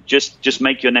fine. Just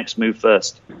make your next move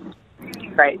first.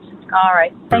 Great. All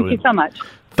right. Thank you so much.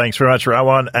 Thanks very much,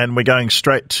 Rawan. And we're going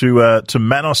straight to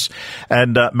Manos.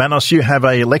 And Manos, you have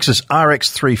a Lexus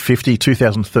RX 350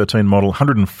 2013 model,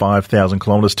 105,000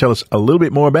 kilometres. Tell us a little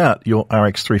bit more about your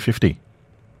RX 350.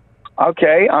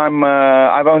 Okay,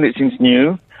 I've owned it since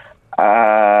new.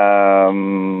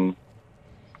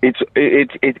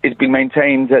 It's been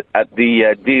maintained at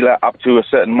the dealer up to a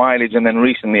certain mileage, and then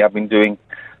recently I've been doing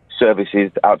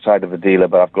services outside of the dealer,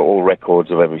 but I've got all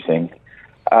records of everything.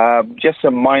 Just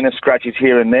some minor scratches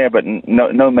here and there, but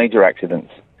no major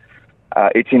accidents.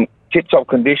 It's in tip-top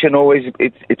condition.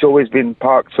 It's always been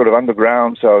parked sort of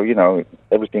underground, so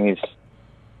everything is,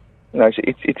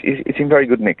 it's in very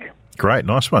good nick. Great,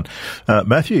 nice one,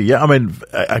 Matthew. Yeah, I mean,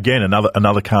 again,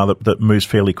 another car that moves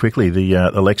fairly quickly. The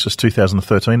Lexus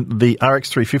 2013, the RX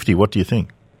 350. What do you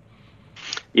think?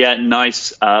 Yeah,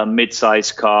 nice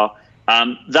mid-size car.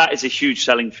 That is a huge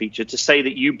selling feature. To say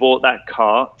that you bought that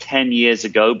car 10 years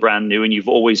ago, brand new, and you've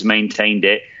always maintained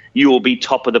it, you will be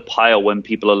top of the pile when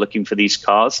people are looking for these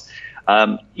cars.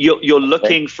 You're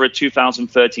looking for a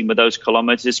 2013 with those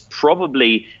kilometers,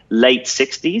 probably late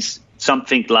 60s,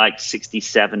 something like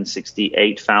 67,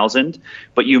 68,000.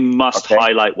 But you must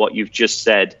highlight what you've just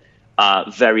said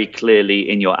very clearly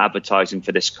in your advertising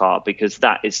for this car, because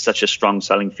that is such a strong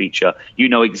selling feature. You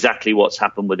know exactly what's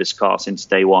happened with this car since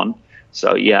day one.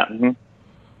 So, yeah. Mm-hmm.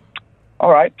 All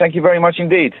right. Thank you very much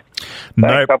indeed.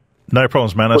 No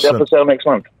problems, man. Put it up for sale next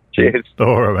month. Cheers.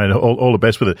 All right, man. All the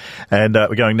best with it. And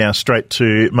we're going now straight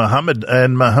to Mohammed.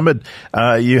 And Mohammed,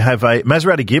 you have a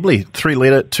Maserati Ghibli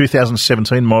 3-litre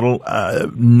 2017 model.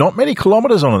 Not many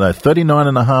kilometres on it, though.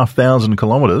 39,500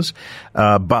 kilometres,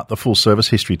 but the full service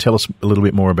history. Tell us a little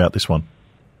bit more about this one.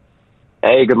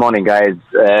 Hey, good morning, guys.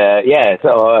 So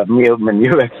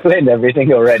you explained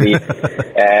everything already. It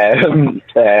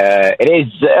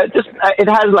is it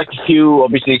has like a few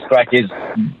obviously scratches,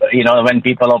 when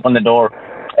people open the door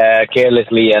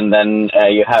carelessly, and then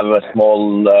you have a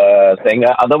small thing.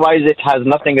 Otherwise, it has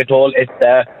nothing at all.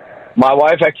 My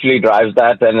wife actually drives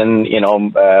that, and then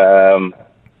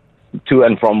to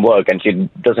and from work, and she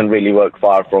doesn't really work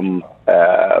far from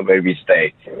where we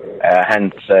stay.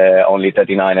 Hence, only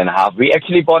 39.5. We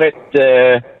actually bought it,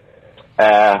 the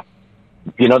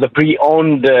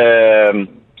pre-owned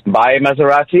by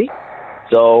Maserati.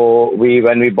 So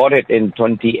when we bought it in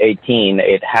 2018,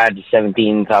 it had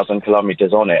 17,000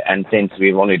 kilometers on it, and since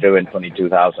we've only driven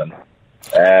 22,000.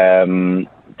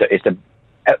 It's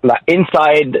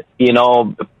inside,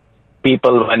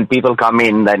 when people come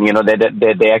in, then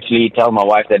they actually tell my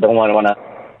wife they don't want to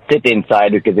sit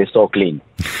inside because it's so clean.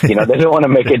 They don't want to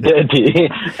make it dirty.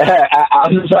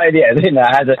 Outside, it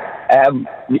has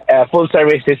a full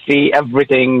service history,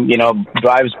 everything,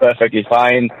 drives perfectly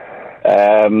fine.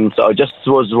 So I just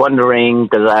was wondering,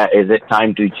 because is it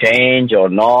time to change or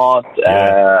not?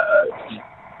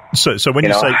 So when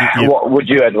you say what would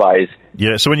you advise?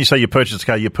 Yeah, so when you say you purchase a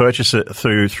car, you purchase it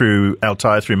through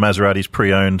Altair, through Maserati's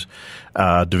pre-owned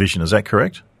division. Is that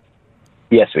correct?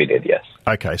 Yes, we did. Yes.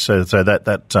 Okay, so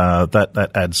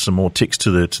that adds some more ticks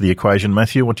to the equation.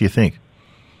 Matthew, what do you think?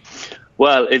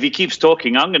 Well, if he keeps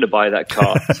talking, I'm going to buy that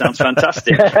car. Sounds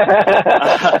fantastic. But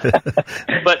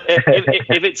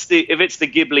if it's the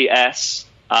Ghibli S,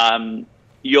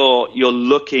 you're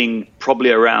looking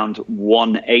probably around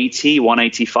 180,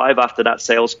 185 after that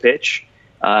sales pitch.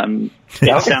 It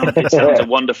sounds a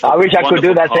wonderful. I wish I could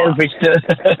do that car. sales pitch too.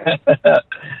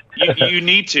 You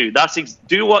need to.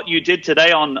 Do what you did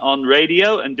today on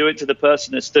radio, and do it to the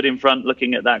person that stood in front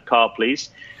looking at that car,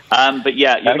 please. But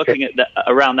yeah, you're looking at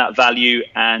around that value,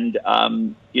 and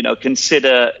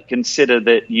consider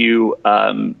that you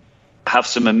have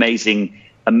some amazing,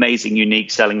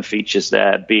 unique selling features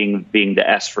there, being the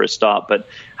S for a start, but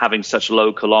having such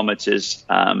low kilometers,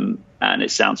 and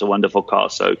it sounds a wonderful car.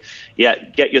 So yeah,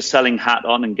 get your selling hat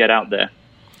on and get out there.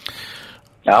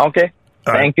 Okay.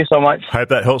 Thank you so much. Hope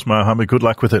that helps, Mohammed. Good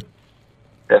luck with it.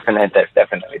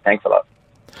 Definitely. Thanks a lot.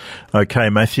 Okay,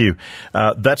 Matthew,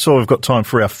 that's all we've got time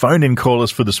for our phone-in callers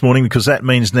for this morning, because that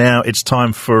means now it's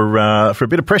time for a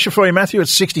bit of pressure for you, Matthew.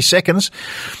 It's 60 seconds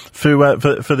for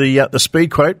the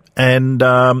speed quote, and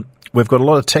we've got a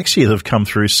lot of texts here that have come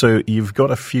through, so you've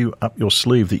got a few up your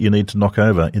sleeve that you need to knock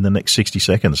over in the next 60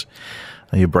 seconds.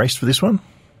 Are you braced for this one?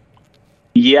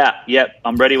 Yeah,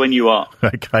 I'm ready when you are.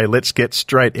 Okay, let's get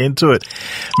straight into it.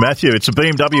 Matthew, it's a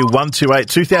BMW 128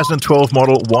 2012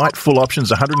 model, white, full options,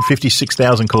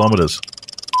 156,000 kilometres.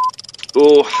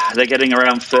 Oh, they're getting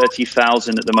around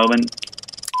 30,000 at the moment.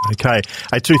 Okay,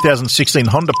 a 2016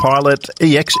 Honda Pilot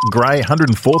EX Grey,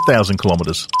 104,000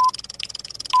 kilometres.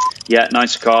 Yeah,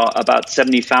 nice car, about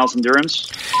 70,000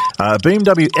 dirhams.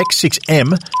 BMW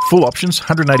X6M, full options,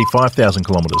 185,000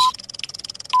 kilometres.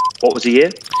 What was the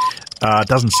year?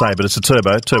 Doesn't say, but it's a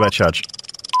turbocharged.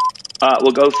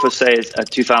 We'll go for, say, a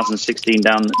 2016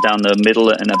 down the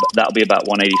middle, and that'll be about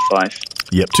 185.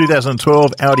 Yep,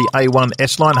 2012 Audi A1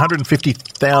 S-Line,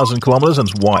 150,000 kilometres, and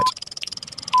it's white.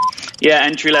 Yeah,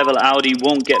 entry-level Audi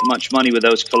won't get much money with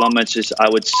those kilometres. I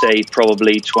would say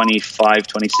probably 25,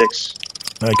 26.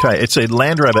 Okay, it's a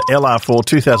Land Rover LR4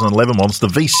 2011 model. It's the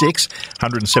V6,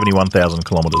 171,000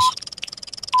 kilometres.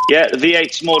 Yeah, the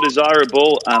V8's more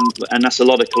desirable, and that's a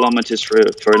lot of kilometres for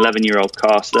 11-year-old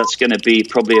car. So that's going to be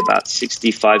probably about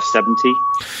 65, 70.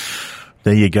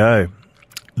 There you go.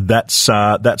 That's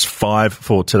 5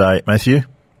 for today, Matthew.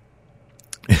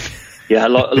 Yeah, a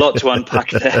lot to unpack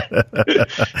there.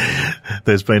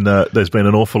 There's been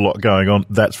an awful lot going on,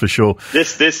 that's for sure.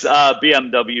 This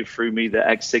BMW threw me the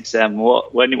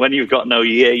X6M. When you've got no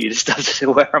year, you just have to say,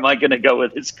 where am I going to go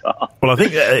with this car? Well, I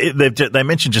think they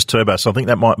mentioned just turbo, so I think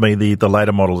that might be the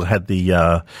later model that had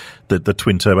the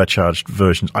twin turbocharged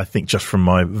versions. I think, just from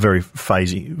my very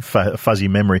fuzzy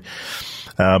memory.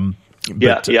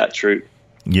 True.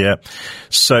 Yeah.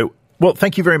 So, well,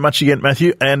 thank you very much again,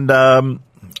 Matthew, and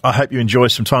I hope you enjoy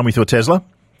some time with your Tesla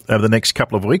over the next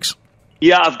couple of weeks.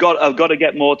 Yeah, I've got to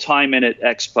get more time in at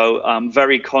Expo. I'm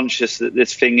very conscious that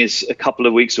this thing is a couple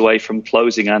of weeks away from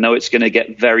closing. I know it's going to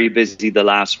get very busy the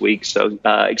last week, so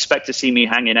expect to see me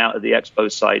hanging out at the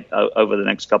Expo site over the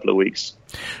next couple of weeks.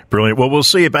 Brilliant. Well, we'll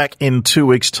see you back in 2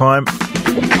 weeks' time.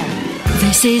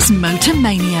 This is Motor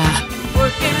Mania.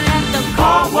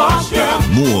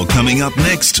 More coming up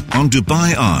next on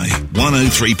Dubai Eye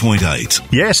 103.8.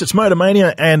 Yes, it's Motor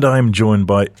Mania, and I'm joined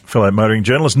by fellow motoring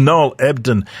journalist Noel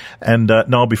Ebden. And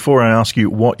Noel, before I ask you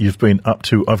what you've been up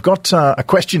to, I've got a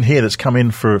question here that's come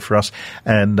in for us,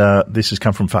 and this has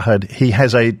come from Fahad. He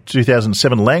has a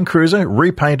 2007 Land Cruiser,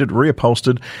 repainted,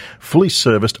 reupholstered, fully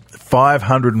serviced,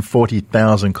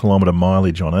 540,000 kilometre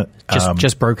mileage on it.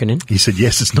 Just broken in? He said,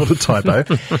 yes, it's not a typo.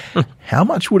 How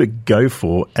much would it go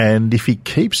for? And if he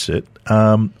keeps it,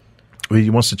 he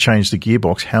wants to change the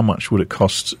gearbox, how much would it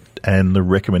cost, and the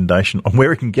recommendation on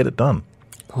where he can get it done?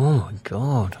 Oh, my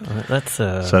God. That's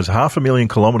So it's 500,000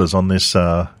 kilometres on this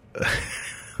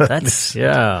that's,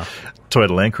 yeah.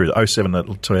 Toyota Land Cruiser, 07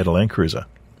 Toyota Land Cruiser.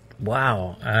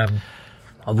 Wow.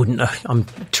 I wouldn't know. I'm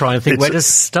trying to think where to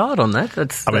start on that.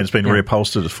 It's been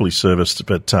reupholstered, it's fully serviced,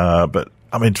 but I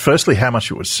mean, firstly, how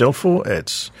much it would sell for,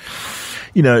 it's...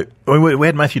 You know, we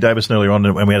had Matthew Davison earlier on,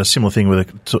 and we had a similar thing with a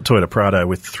Toyota Prado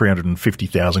with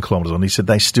 350,000 kilometres on. He said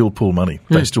they still pull money.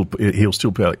 He'll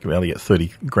still probably get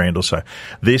 30 grand or so.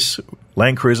 This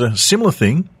Land Cruiser, similar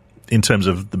thing in terms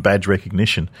of the badge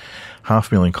recognition,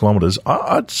 500,000 kilometres.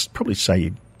 I'd probably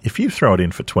say if you throw it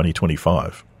in for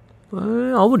 2025.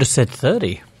 I would have said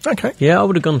 30. Okay. Yeah, I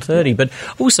would have gone 30. But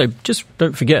also, just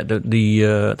don't forget that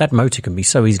that motor can be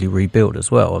so easily rebuilt as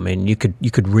well. I mean, you could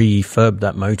refurb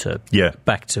that motor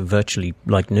back to virtually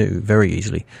like new very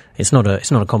easily. It's not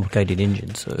a complicated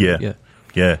engine. So yeah,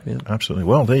 absolutely.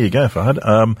 Well, there you go,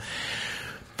 Fahad.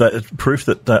 That proof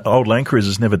that old Land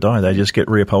Cruisers never die. They just get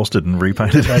reupholstered and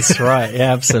repainted. That's right.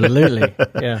 Yeah, absolutely.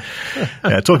 Yeah.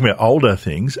 Talking about older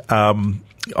things,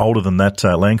 older than that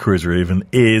Land Cruiser even,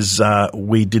 is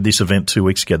we did this event 2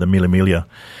 weeks ago, the Mille Miglia,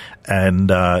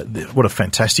 and what a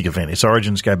fantastic event. Its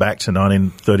origins go back to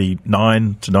 1939 to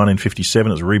 1957.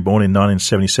 It was reborn in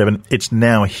 1977. It's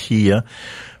now here.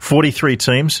 43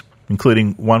 teams,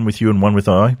 including one with you and one with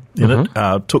I in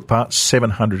it, took part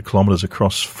 700 kilometres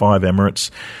across 5 Emirates,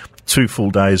 2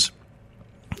 full days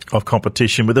of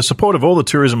competition with the support of all the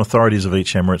tourism authorities of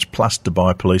each Emirates plus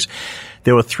Dubai Police.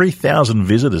 There were 3,000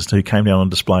 visitors who came down on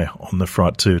display on the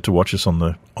front to watch us on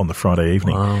the Friday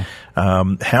evening.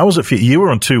 Wow. How was it for you? You were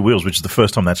on 2 wheels, which is the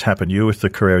first time that's happened. You were with the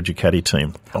Carrera Ducati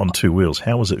team on 2 wheels.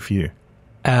 How was it for you?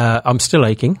 I'm still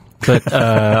aching but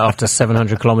after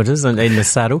 700 kilometres in the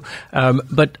saddle.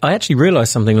 But I actually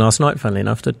realised something last night, funnily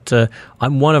enough, that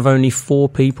I'm one of only 4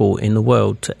 people in the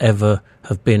world to ever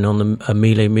have been on the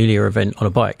Mille Miglia event on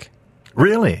a bike.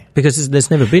 Really? Because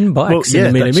there's never been bikes in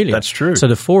the Mille Miglia. That's true. So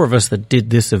the 4 of us that did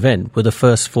this event were the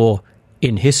first 4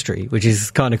 in history, which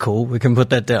is kind of cool. We can put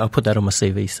that. I'll put that on my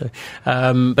CV. So,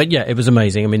 but yeah, it was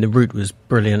amazing. I mean, the route was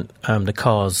brilliant. The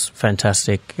cars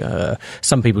fantastic.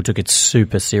 Some people took it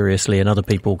super seriously, and other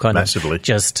people kind Massively. of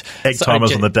just egg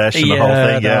timers on the dash and the whole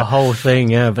thing. Yeah, the whole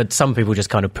thing. Yeah, but some people just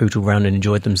kind of pootled around and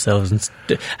enjoyed themselves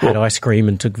and had ice cream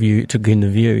and took in the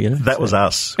view. You know, that was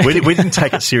us. We didn't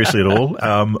take it seriously at all.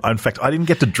 In fact, I didn't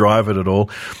get to drive it at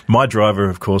all. My driver,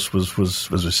 of course, was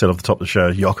as we said off the top of the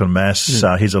show, Jochen Mass.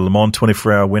 He's a Le Mans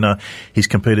 24-hour winner. He's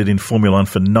competed in Formula 1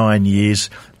 for 9 years,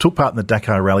 took part in the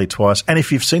Dakar Rally twice, and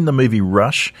if you've seen the movie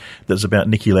Rush, that's about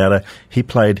Niki Lauda, he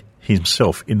played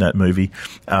himself in that movie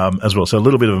as well. So a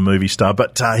little bit of a movie star,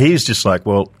 but he's just like,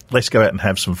 well, let's go out and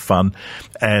have some fun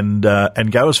and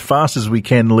go as fast as we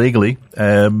can legally,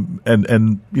 and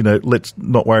you know, let's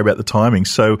not worry about the timing.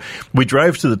 So we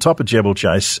drove to the top of Jebel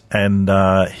Chase, and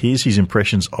here's his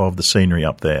impressions of the scenery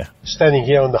up there. Standing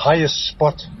here on the highest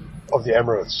spot of the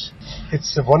Emirates.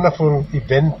 It's a wonderful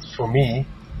event for me.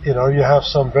 You know, you have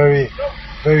some very,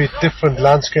 very different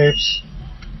landscapes,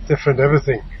 different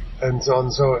everything, and so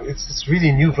on. So it's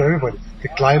really new for everybody. The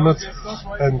climate,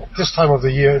 and this time of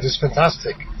the year, it is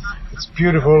fantastic. It's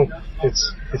beautiful.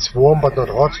 It's warm but not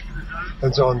hot,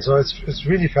 and so on. So it's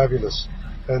really fabulous.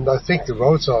 And I think the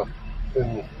roads are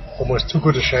in almost too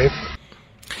good a shape.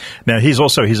 Now, he's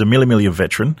a Mille Miglia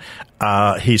veteran.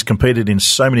 He's competed in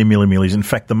so many Mille Miglias. In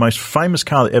fact, the most famous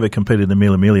car that ever competed in the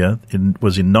Mille Miglia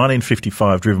was in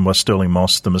 1955, driven by Sterling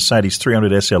Moss, the Mercedes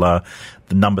 300 SLR,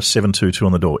 the number 722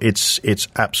 on the door. It's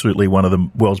absolutely one of the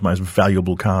world's most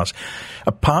valuable cars.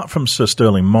 Apart from Sir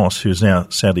Sterling Moss, who's now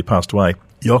sadly passed away,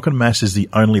 Jochen Mass is the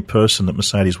only person that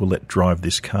Mercedes will let drive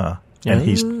this car. And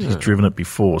he's driven it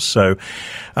before. So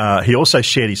he also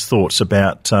shared his thoughts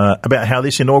about how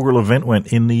this inaugural event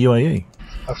went in the UAE.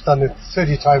 I've done it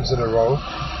 30 times in a row,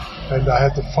 and I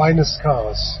had the finest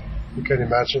cars you can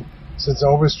imagine. Since I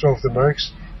always drove the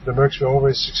Mercs were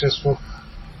always successful.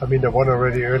 I mean, they won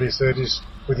already early 30s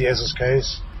with the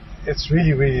SSKs. It's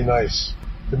really, really nice.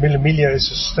 The Mille Miglia is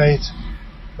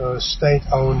a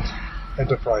state-owned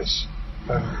enterprise.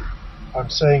 And I'm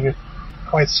saying it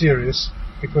quite serious,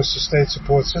 because the state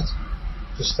supports it,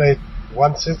 the state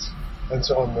wants it, and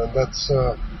so on. And that's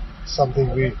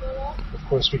something we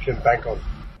can bank on.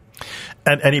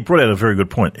 And he brought out a very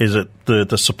good point, is that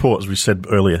the support, as we said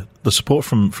earlier, the support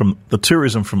from the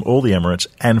tourism from all the Emirates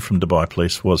and from Dubai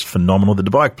Police was phenomenal. The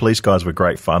Dubai Police guys were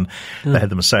great fun. They had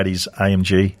the Mercedes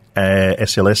AMG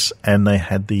SLS, and they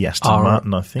had the Aston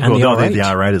Martin, I think. And the R8. The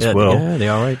R8 as well. Yeah, the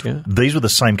R8, yeah. These were the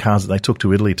same cars that they took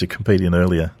to Italy to compete in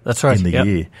earlier That's right, in the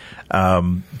year.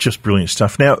 Just brilliant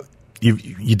stuff. Now,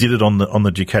 you did it on the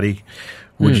Ducati.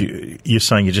 You're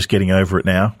saying you're just getting over it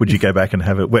now? Would you go back and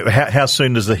have it? How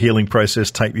soon does the healing process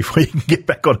take before you can get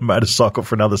back on a motorcycle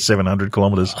for another 700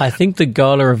 kilometres? I think the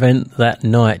gala event that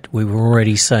night, we were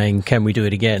already saying, can we do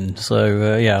it again?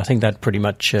 So, I think that pretty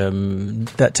much,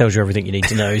 that tells you everything you need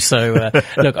to know. So,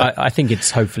 look, I think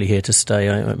it's hopefully here to stay.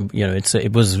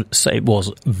 It was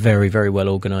very, very well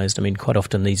organised. I mean, quite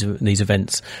often these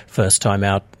events, first time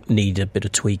out, need a bit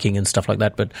of tweaking and stuff like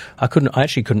that, but I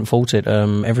actually couldn't fault it.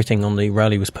 Everything on the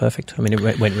rally was perfect. I mean, it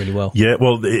went really well. Yeah,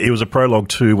 well, it was a prologue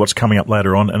to what's coming up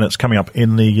later on, and it's coming up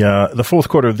in the fourth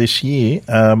quarter of this year,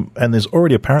 and there's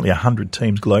already apparently 100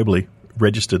 teams globally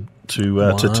registered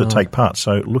to take part,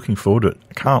 so looking forward to it.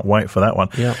 Can't wait for that one.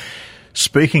 Yeah.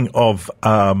 Speaking of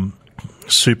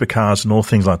supercars and all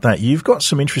things like that, you've got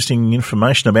some interesting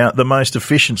information about the most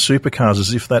efficient supercars,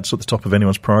 as if that's at the top of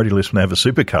anyone's priority list when they have a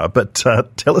supercar. But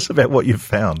tell us about what you've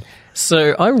found.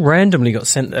 So I randomly got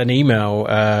sent an email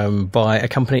by a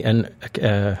company,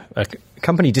 a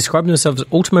company describing themselves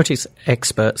as automotive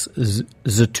experts,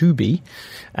 Zatubi,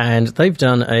 and they've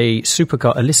done a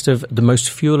list of the most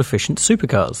fuel-efficient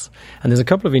supercars. And there's a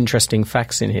couple of interesting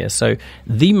facts in here. So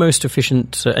the most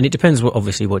efficient, and it depends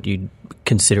obviously what you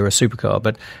consider a supercar,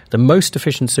 but the most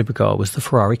efficient supercar was the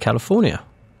Ferrari California.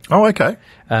 Oh, okay.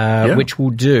 Which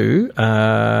will do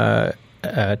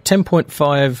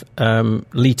 10.5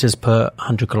 litres per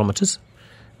 100 kilometres,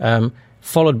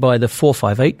 followed by the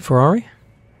 458 Ferrari,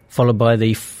 followed by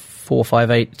the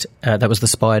 458, that was the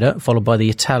Spider, followed by the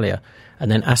Italia, and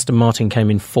then Aston Martin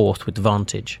came in fourth with the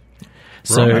Vantage.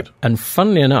 So, right. And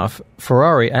funnily enough,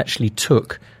 Ferrari actually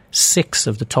took 6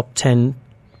 of the top 10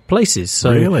 places.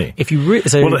 So really? If you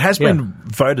well, it has been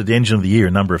voted the engine of the year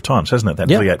a number of times, hasn't it? That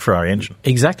V8 Ferrari engine.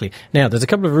 Exactly. Now, there's a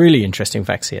couple of really interesting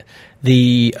facts here.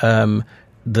 The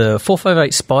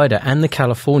 458 Spider and the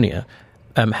California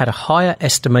had a higher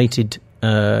estimated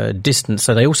distance,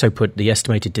 so they also put the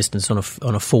estimated distance on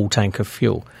a full tank of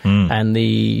fuel. And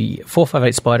the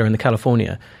 458 Spider and the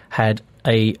California had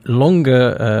a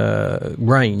longer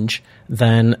range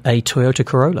than a Toyota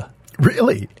Corolla.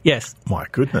 Really? Yes. My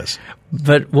goodness.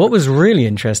 But what was really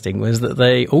interesting was that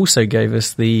they also gave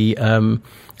us the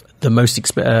most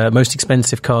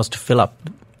expensive cars to fill up.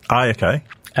 Okay.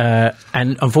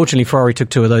 And unfortunately, Ferrari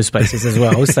took 2 of those spaces as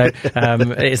well. So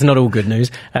it's not all good news.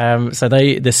 So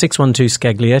the 612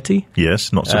 Scaglietti.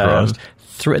 Yes, not surprised.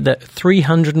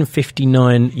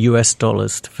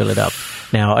 $359 to fill it up.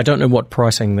 Now, I don't know what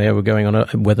pricing they were going on,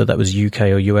 whether that was UK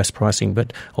or US pricing,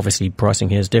 but obviously pricing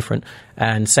here is different.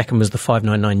 And second was the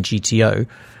 599 GTO,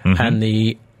 and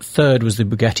the third was the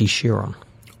Bugatti Chiron.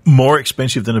 More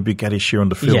expensive than a Bugatti Chiron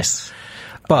to fill. Yes.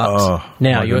 But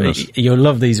now you'll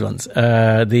love these ones.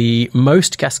 The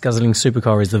most gas guzzling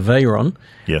supercar is the Veyron,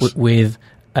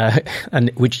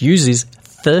 which uses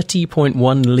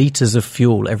 30.1 litres of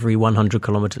fuel every 100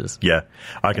 kilometres. Yeah,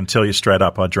 I can tell you straight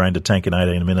up, I drained a tank in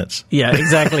 18 minutes. Yeah,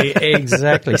 exactly.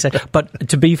 So, but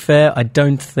to be fair, I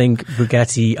don't think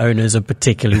Bugatti owners are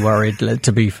particularly worried,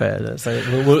 to be fair. So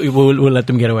we'll let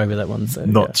them get away with that one. So,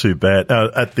 Not too bad.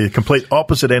 At the complete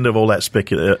opposite end of all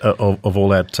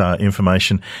that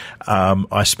information,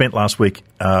 I spent last week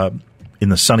in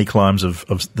the sunny climes of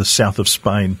the south of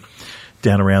Spain,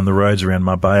 down around the roads around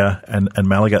Marbella and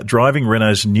Malaga, driving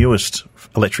Renault's newest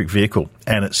electric vehicle,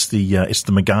 and it's the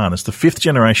Megane. It's the 5th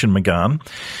generation Megane.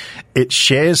 It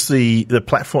shares the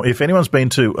platform. If anyone's been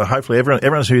to, hopefully everyone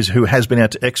who has been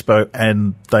out to Expo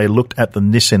and they looked at the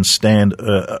Nissan stand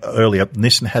earlier,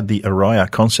 Nissan had the Ariya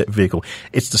concept vehicle.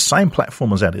 It's the same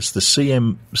platform as that. It's the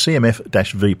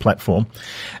CMF-V platform,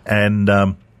 and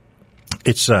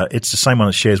it's the same one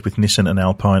it shares with Nissan and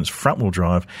Alpine's front-wheel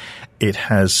drive. It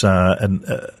has it's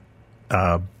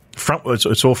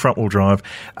all front-wheel drive.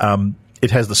 It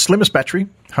has the slimmest battery,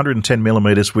 110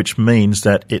 millimeters, which means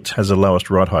that it has the lowest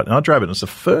ride height. And I drove it. It's the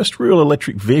first real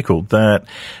electric vehicle that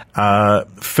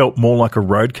felt more like a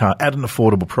road car at an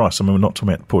affordable price. I mean, we're not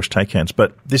talking about Porsche Taycans,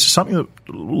 but this is something that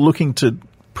looking to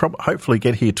hopefully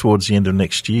get here towards the end of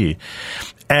next year.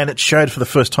 And it showed for the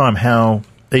first time how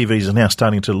EVs are now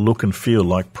starting to look and feel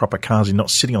like proper cars. You're not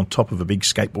sitting on top of a big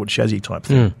skateboard chassis type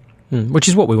thing. Which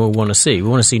is what we want to see. We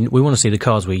want to see the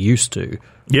cars we're used to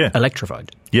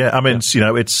electrified. Yeah, I mean, it's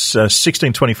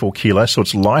 1624 kilos, so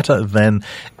it's lighter than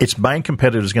its main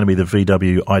competitor is going to be the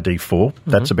VW ID4.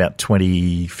 That's about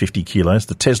 2050 kilos.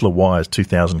 The Tesla Y is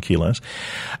 2000 kilos.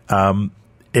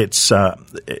 It's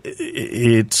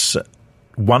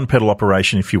one pedal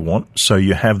operation if you want. So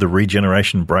you have the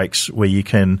regeneration brakes where you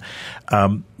can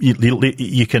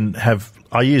you can have.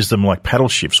 I use them like paddle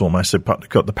shifts almost. They've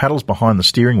got the paddles behind the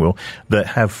steering wheel that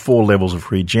have 4 levels of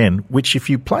regen, which if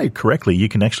you play correctly, you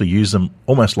can actually use them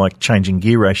almost like changing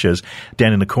gear ratios.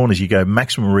 Down in the corners, you go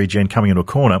maximum regen coming into a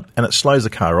corner, and it slows the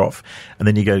car off, and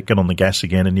then you get on the gas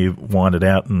again and you wind it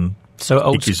out. And so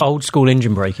old school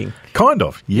engine braking. Kind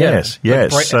of, yes.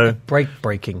 So brake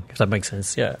braking, if that makes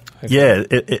sense, yeah. Okay. Yeah,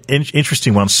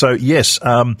 interesting one. So, yes,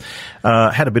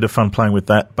 had a bit of fun playing with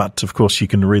that, but of course you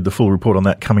can read the full report on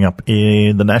that coming up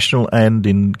in The National and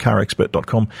in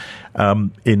carexpert.com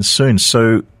in soon.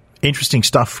 So, interesting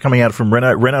stuff coming out from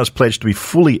Renault. Renault's pledged to be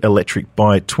fully electric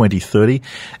by 2030,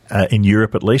 in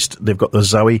Europe at least. They've got the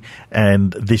Zoe,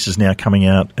 and this is now coming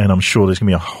out, and I'm sure there's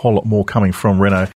going to be a whole lot more coming from Renault